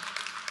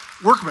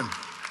 Workman,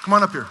 come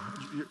on up here.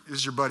 This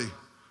is your buddy.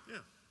 Yeah.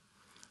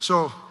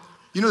 So,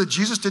 you know that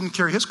Jesus didn't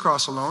carry his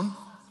cross alone.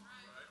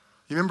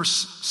 You remember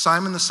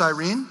Simon the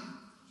Cyrene?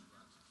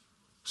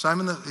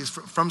 He's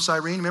from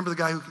Cyrene. Remember the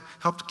guy who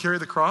helped carry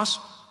the cross?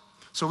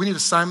 So we need a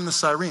Simon the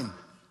Cyrene.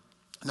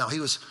 Now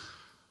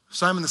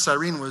Simon the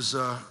Cyrene was,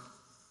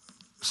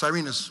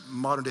 Cyrene is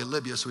modern day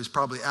Libya, so he's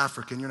probably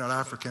African. You're not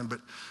African,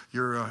 but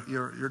you're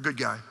a good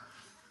guy.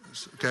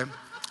 Okay?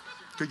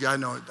 Good guy. I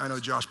know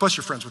Josh. Plus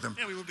you're friends with him.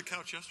 Yeah, we moved to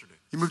Couch yesterday.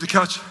 You moved to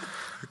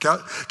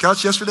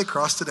couch yesterday,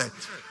 cross today.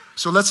 That's right.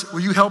 So will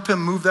you help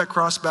him move that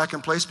cross back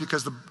in place?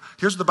 Because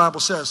here's what the Bible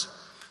says.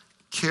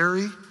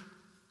 Go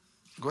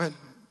ahead.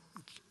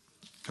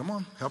 Come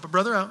on, help a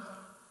brother out.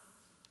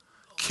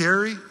 Go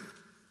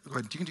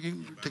ahead, you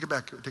can take it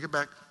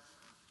back.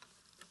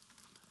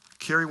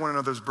 Carry one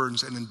another's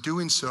burdens, and in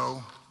doing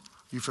so,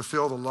 you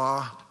fulfill the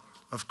law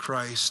of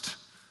Christ.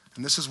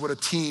 And this is what a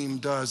team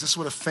does. This is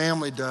what a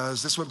family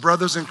does. This is what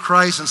brothers in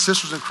Christ and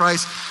sisters in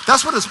Christ,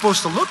 that's what it's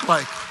supposed to look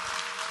like.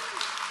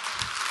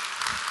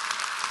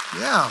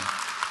 Yeah.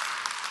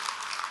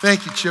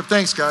 Thank you, Chip.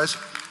 Thanks, guys.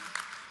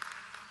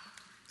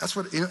 That's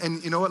what,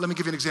 and you know what? Let me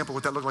give you an example of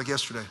what that looked like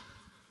yesterday.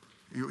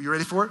 You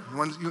ready for it?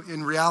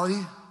 In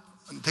reality,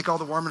 take all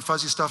the warm and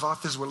fuzzy stuff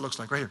off. This is what it looks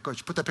like. Right here. Go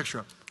ahead. Put that picture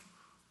up.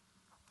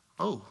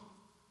 Oh.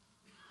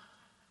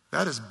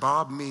 That is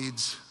Bob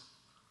Mead's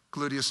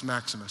gluteus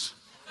maximus.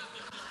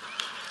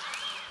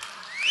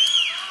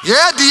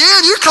 Yeah,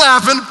 Deanne, you're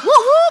clapping. Woo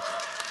whoop.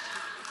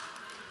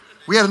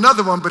 We had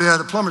another one, but it had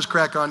a plumber's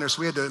crack on there, so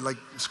we had to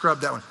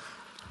scrub that one.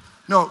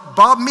 No,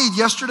 Bob Mead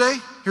yesterday,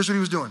 here's what he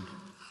was doing.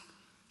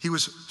 He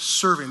was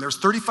serving. There's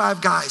 35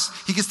 guys.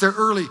 He gets there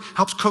early,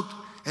 helps cook,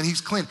 and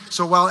he's clean.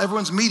 So while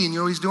everyone's meeting, you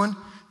know what he's doing?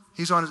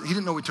 He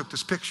didn't know we took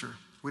this picture.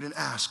 We didn't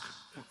ask.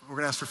 We're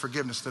going to ask for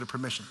forgiveness instead of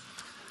permission.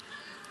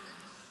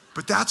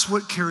 But that's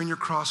what carrying your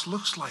cross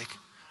looks like.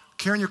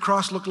 Carrying your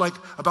cross looked like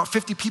about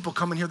 50 people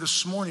coming here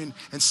this morning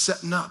and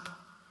setting up.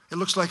 It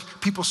looks like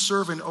people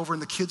serving over in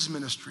the kids'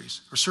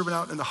 ministries or serving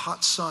out in the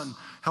hot sun,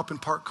 helping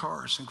park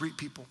cars and greet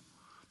people.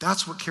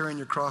 That's what carrying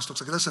your cross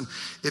looks like. Listen,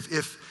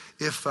 if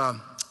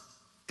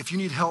you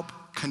need help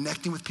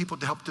connecting with people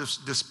to help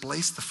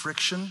displace the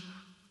friction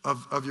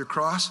of your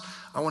cross,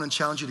 I want to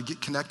challenge you to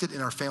get connected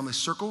in our family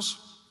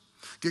circles.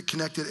 Get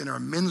connected in our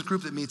men's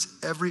group that meets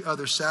every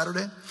other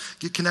Saturday.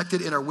 Get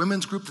connected in our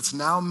women's group that's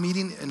now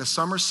meeting in a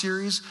summer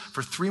series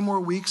for 3 more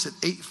weeks at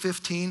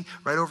 8:15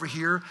 right over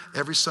here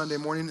every Sunday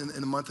morning in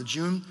the month of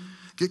June.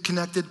 Get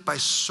connected by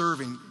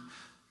serving.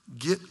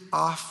 Get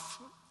off.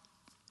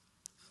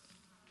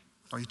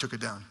 Oh, you took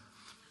it down.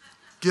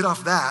 Get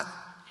off that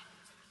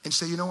and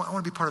say, you know what? I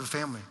want to be part of a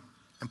family.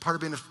 And part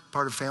of being a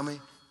part of a family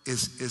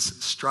is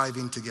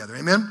striving together.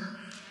 Amen?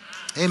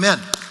 Amen.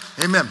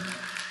 Amen.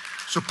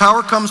 So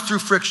power comes through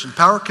friction.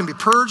 Power can be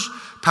purged.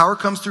 Power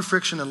comes through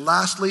friction. And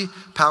lastly,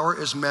 power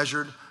is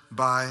measured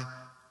by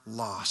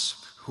loss.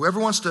 Whoever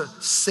wants to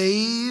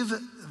save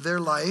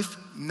their life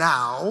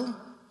now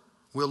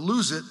will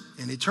lose it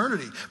in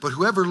eternity. But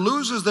whoever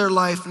loses their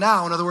life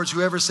now, in other words,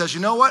 whoever says, you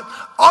know what?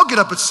 I'll get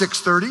up at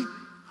 6:30.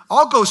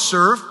 I'll go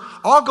serve.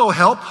 I'll go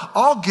help.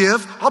 I'll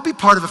give. I'll be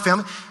part of a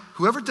family.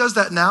 Whoever does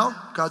that now,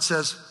 God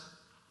says,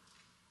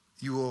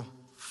 you will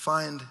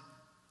find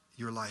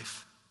your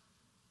life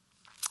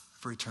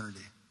for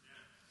eternity.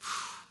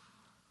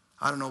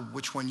 I don't know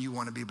which one you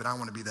want to be, but I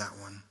want to be that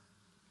one.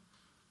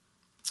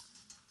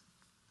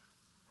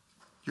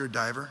 You're a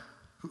diver.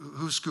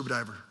 Who's a scuba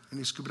diver?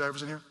 Any scuba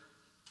divers in here?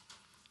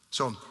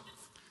 So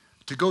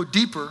to go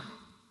deeper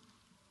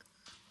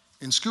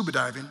in scuba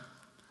diving,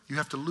 you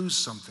have to lose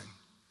something.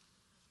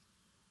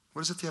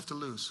 What is it you have to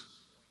lose?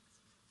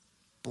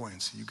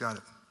 Buoyancy. You got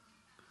it.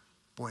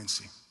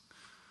 Buoyancy.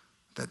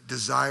 That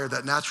desire,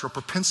 that natural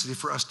propensity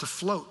for us to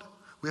float.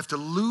 We have to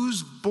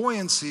lose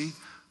buoyancy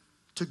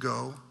to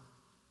go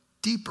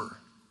deeper.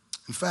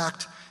 In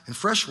fact, in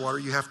freshwater,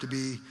 you have to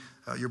be,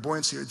 your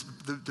buoyancy,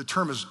 the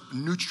term is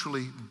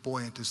neutrally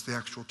buoyant is the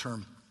actual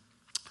term.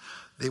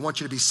 They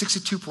want you to be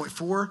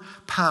 62.4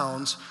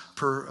 pounds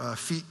per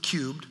feet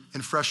cubed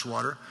in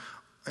freshwater.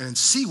 And in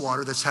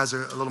seawater, that has a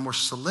little more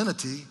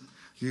salinity,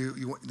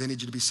 they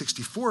need you to be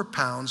 64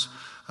 pounds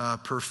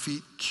per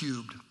feet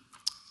cubed.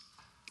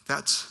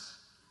 That's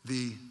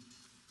the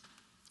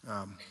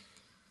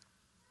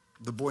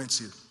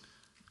buoyancy.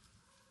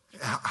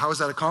 How is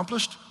that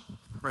accomplished?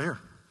 Right here.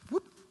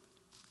 Whoop.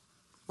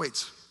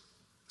 Weights.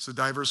 So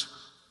divers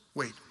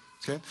weight.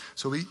 Okay.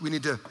 So we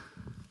need to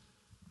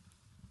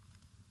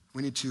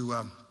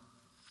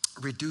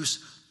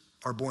reduce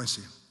our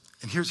buoyancy.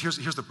 And here's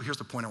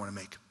the point I want to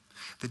make.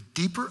 The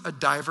deeper a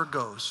diver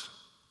goes,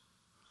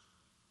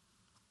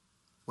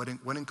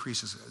 what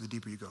increases the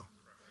deeper you go?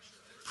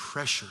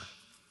 Pressure.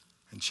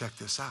 And check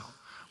this out.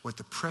 What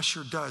the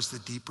pressure does, the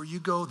deeper you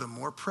go, the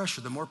more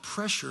pressure, the more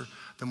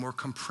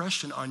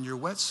compression on your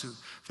wetsuit.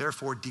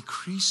 Therefore,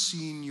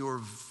 decreasing your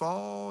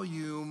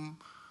volume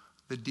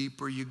the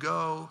deeper you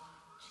go.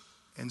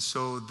 And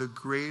so the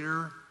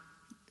greater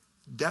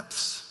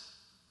depths,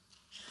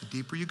 the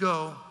deeper you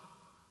go,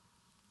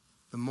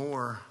 the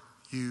more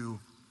you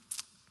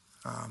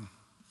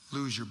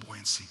lose your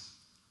buoyancy.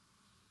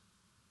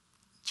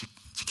 Did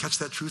you catch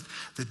that truth?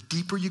 The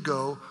deeper you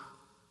go,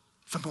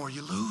 the more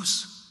you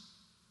lose.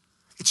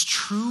 It's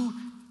true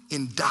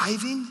in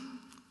diving,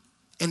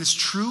 and it's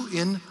true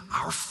in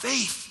our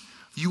faith.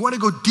 You want to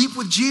go deep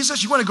with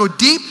Jesus? You want to go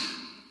deep?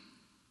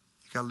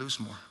 You got to lose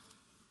more.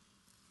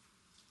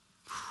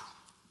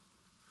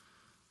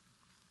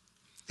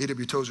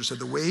 A.W. Tozer said,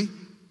 the way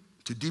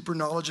to deeper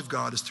knowledge of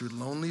God is through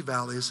lonely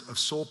valleys of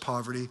soul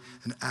poverty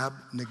and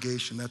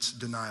abnegation. That's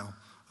denial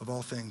of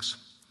all things.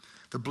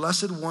 The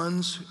blessed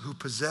ones who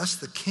possess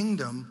the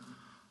kingdom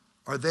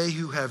are they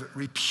who have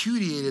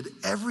repudiated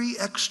every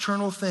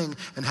external thing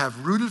and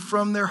have rooted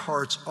from their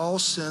hearts all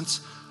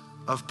sense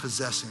of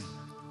possessing.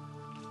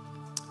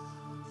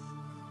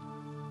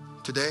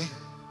 Today,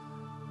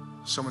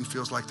 someone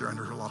feels like they're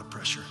under a lot of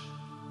pressure.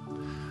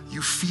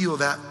 You feel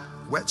that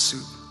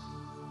wetsuit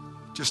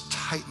just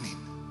tightening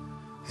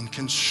and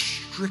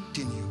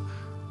constricting you.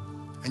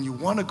 And you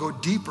want to go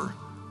deeper,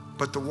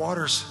 but the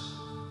water's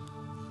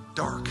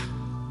dark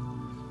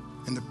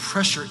and the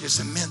pressure is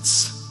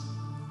immense.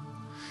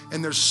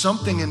 And there's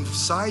something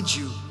inside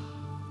you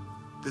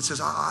that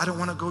says, I don't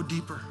want to go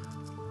deeper.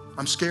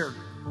 I'm scared.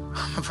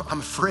 I'm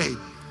afraid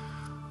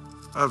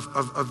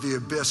of the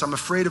abyss. I'm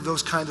afraid of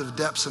those kinds of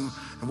depths and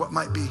what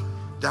might be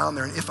down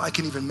there, and if I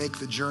can even make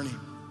the journey.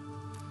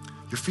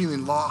 You're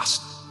feeling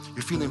lost.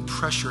 You're feeling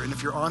pressure. And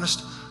if you're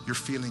honest, you're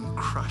feeling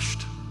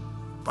crushed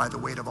by the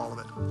weight of all of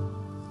it.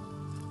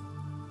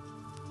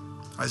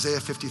 Isaiah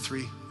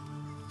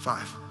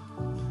 53:5.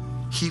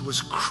 He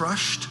was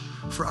crushed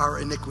for our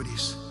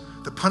iniquities.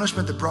 The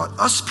punishment that brought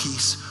us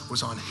peace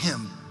was on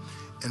him,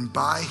 and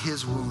by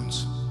his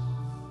wounds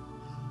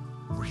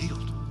we're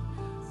healed.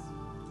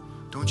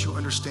 Don't you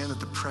understand that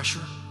the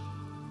pressure,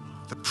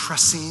 the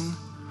pressing,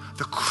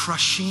 the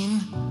crushing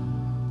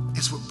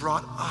is what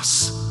brought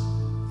us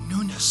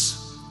newness?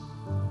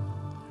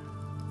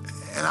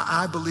 And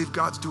I believe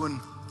God's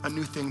doing a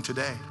new thing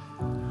today.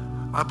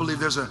 I believe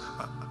there's a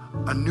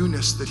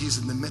newness that he's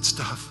in the midst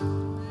of.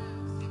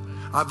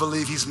 I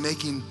believe he's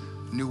making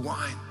new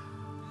wine.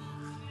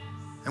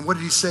 And what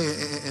did he say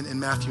in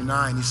Matthew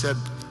 9? He said,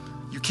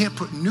 you can't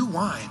put new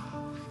wine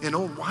in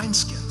old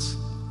wineskins,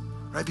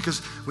 right? Because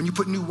when you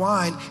put new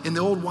wine in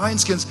the old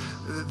wineskins,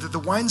 the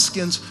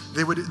wineskins,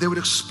 they would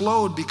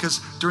explode,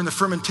 because during the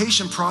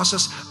fermentation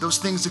process, those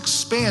things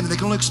expand, and they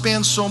can only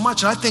expand so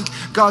much. And I think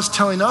God's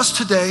telling us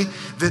today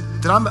that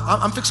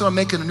I'm fixing on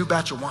making a new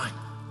batch of wine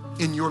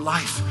in your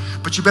life.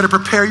 But you better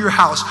prepare your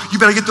house. You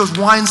better get those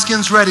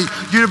wineskins ready.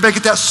 You better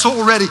get that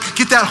soul ready.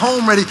 Get that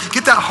home ready.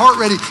 Get that heart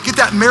ready. Get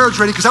that marriage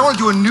ready, because I want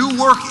to do a new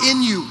work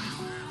in you.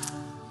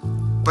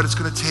 But it's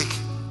going to take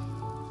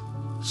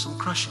some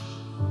crushing.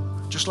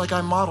 Just like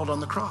I modeled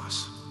on the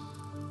cross.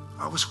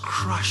 I was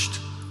crushed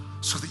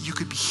so that you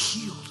could be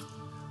healed,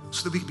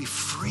 so that we could be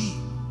free.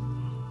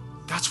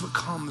 That's what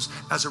comes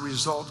as a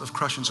result of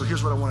crushing. So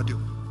here's what I want to do.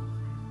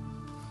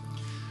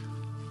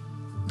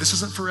 This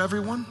isn't for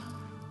everyone,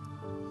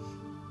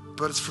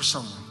 but it's for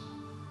someone.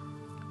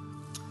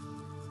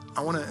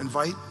 I want to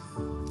invite,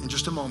 in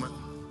just a moment,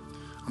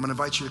 I'm going to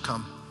invite you to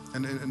come.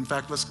 And in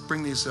fact, let's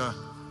bring these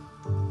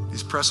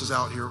presses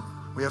out here.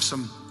 We have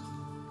some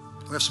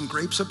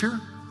grapes up here,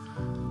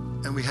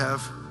 and we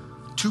have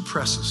 2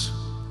 presses.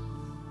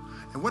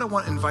 And what I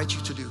want to invite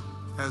you to do,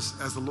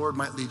 as the Lord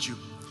might lead you,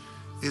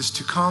 is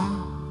to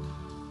come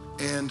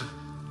and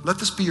let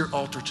this be your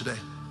altar today.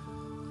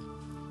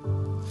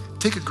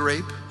 take a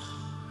grape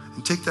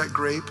and take that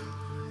grape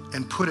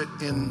and put it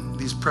in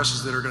these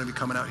presses that are going to be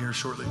coming out here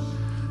shortly.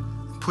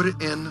 Put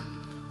it in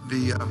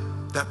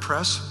that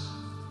press,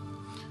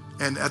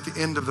 and at the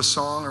end of the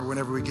song or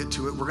whenever we get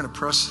to it, we're going to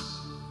press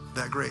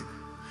that grape.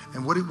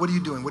 And what are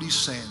you doing? What are you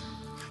saying?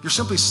 You're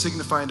simply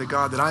signifying to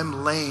God that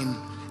I'm laying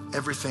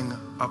everything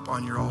up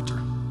on your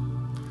altar.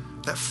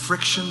 That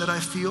friction that I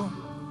feel,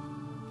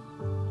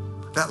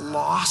 that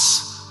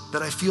loss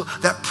that I feel,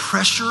 that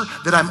pressure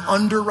that I'm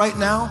under right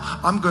now,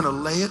 I'm going to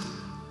lay it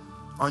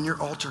on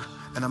your altar.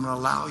 And I'm going to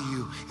allow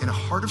you in a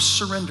heart of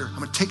surrender. I'm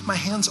going to take my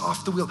hands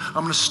off the wheel.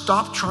 I'm going to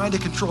stop trying to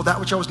control that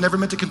which I was never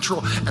meant to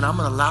control. And I'm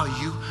going to allow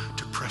you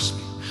to press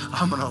me.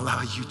 I'm going to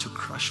allow you to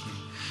crush me,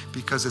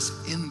 because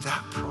it's in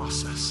that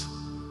process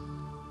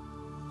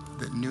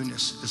that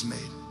newness is made.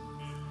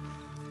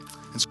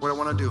 And so what I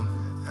want to do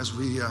as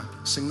we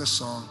sing this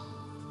song,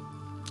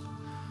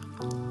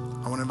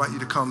 I want to invite you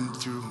to come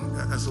through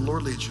as the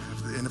Lord leads you.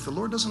 And if the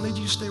Lord doesn't lead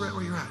you, stay right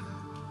where you're at.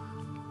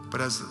 But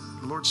as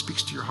the Lord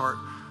speaks to your heart,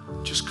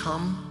 just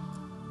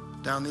come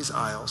down these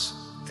aisles,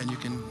 and you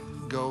can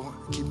go,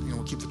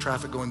 keep the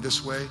traffic going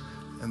this way,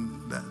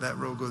 and that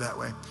road go that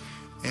way.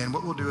 And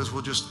what we'll do is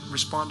we'll just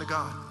respond to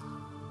God.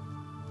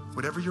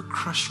 Whatever your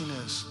crushing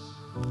is,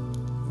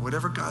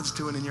 whatever God's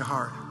doing in your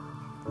heart,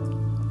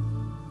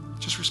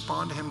 just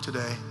respond to him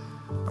today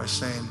by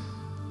saying,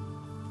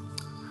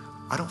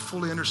 I don't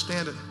fully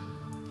understand it,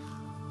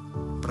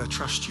 but I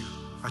trust you.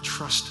 I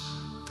trust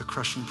the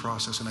crushing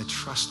process, and I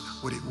trust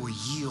what it will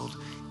yield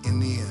in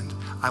the end.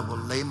 I will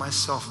lay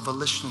myself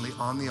volitionally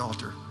on the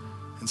altar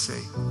and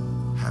say,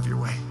 have your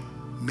way.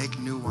 Make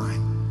new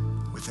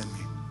wine within me.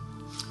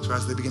 So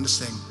as they begin to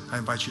sing, I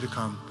invite you to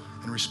come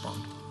and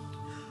respond.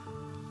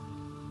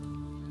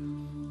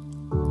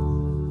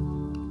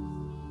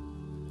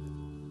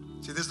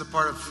 See, this is the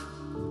part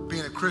of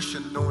being a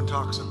Christian no one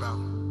talks about.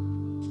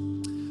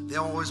 They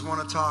always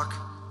want to talk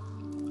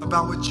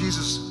about what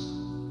Jesus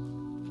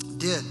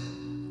did,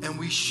 and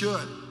we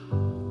should.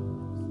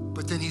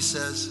 But then he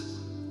says,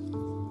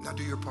 now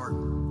do your part.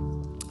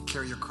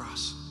 Carry your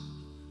cross.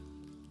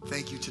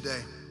 Thank you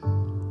today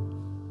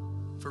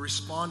for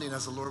responding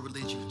as the Lord would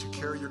lead you to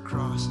carry your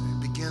cross.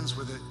 It begins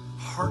with a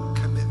heart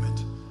commitment,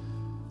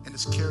 and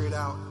it's carried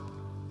out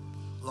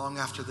long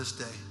after this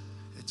day.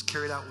 It's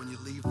carried out when you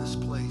leave this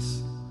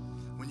place,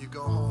 when you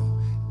go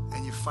home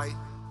and you fight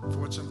for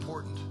what's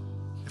important.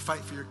 You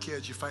fight for your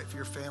kids. You fight for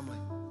your family.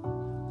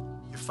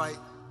 You fight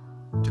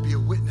to be a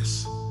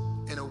witness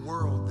in a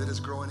world that is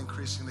growing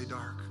increasingly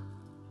dark.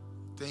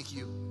 Thank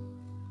you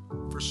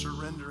for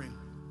surrendering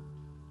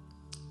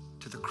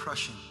to the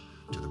crushing,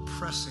 to the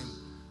pressing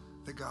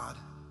that God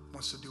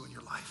wants to do in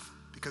your life.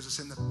 Because it's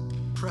in the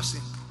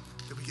pressing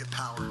that we get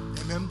power.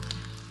 Amen?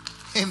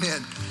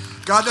 Amen.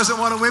 God doesn't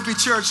want a wimpy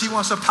church. He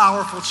wants a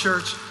powerful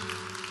church.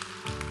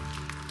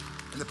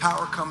 And the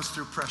power comes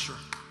through pressure.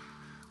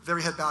 With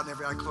every head bowed and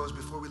every eye closed,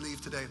 before we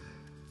leave today,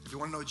 if you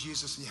want to know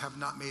Jesus and you have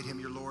not made him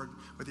your Lord,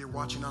 whether you're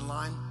watching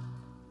online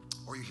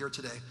or you're here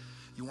today,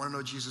 you want to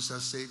know Jesus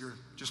as Savior,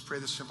 just pray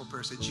this simple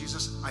prayer. Say,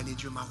 Jesus, I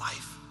need you in my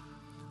life.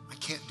 I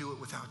can't do it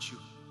without you.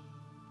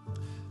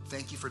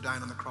 Thank you for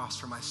dying on the cross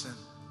for my sin.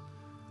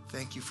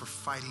 Thank you for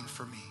fighting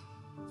for me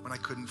when I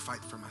couldn't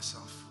fight for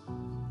myself.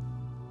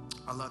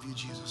 I love you,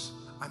 Jesus.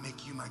 I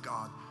make you my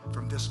God.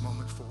 From this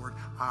moment forward,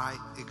 I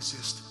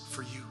exist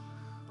for you.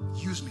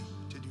 Use me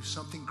to do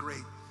something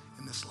great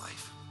in this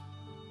life.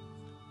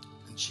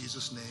 In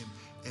Jesus' name,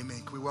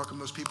 amen. Can we welcome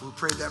those people who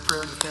prayed that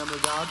prayer in the family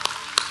of God?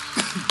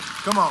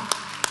 Come on.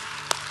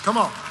 Come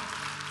on.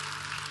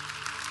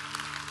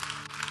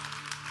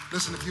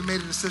 Listen, if you made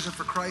a decision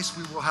for Christ,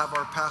 we will have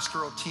our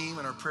pastoral team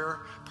and our prayer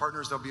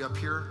partners. They'll be up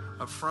here,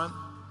 up front.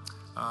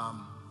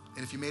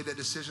 And if you made that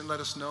decision, let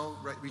us know.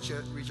 Reach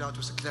out to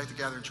us at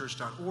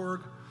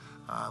connectedgatheringchurch.org.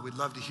 We'd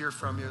love to hear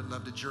from you. We'd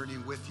love to journey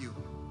with you.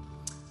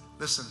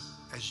 Listen,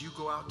 as you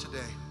go out today,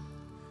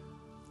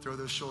 throw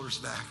those shoulders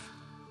back.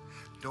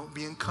 Don't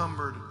be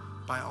encumbered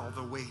by all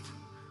the weight.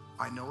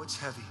 I know it's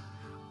heavy.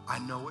 I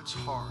know it's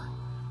hard.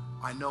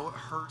 I know it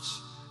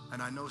hurts.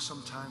 And I know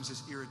sometimes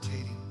it's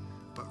irritating.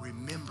 But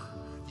remember,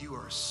 you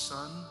are a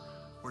son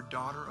or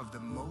daughter of the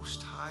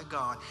Most High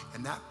God.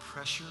 And that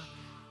pressure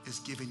is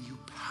giving you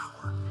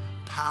power.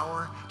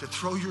 Power to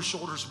throw your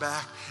shoulders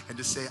back and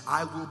to say,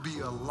 I will be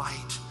a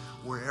light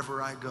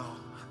wherever I go.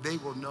 They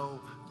will know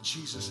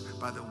Jesus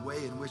by the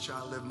way in which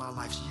I live my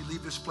life. So you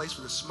leave this place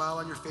with a smile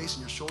on your face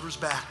and your shoulders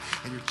back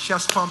and your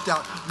chest pumped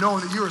out,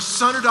 knowing that you're a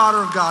son or daughter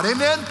of God.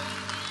 Amen?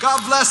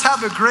 God bless.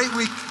 Have a great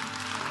week.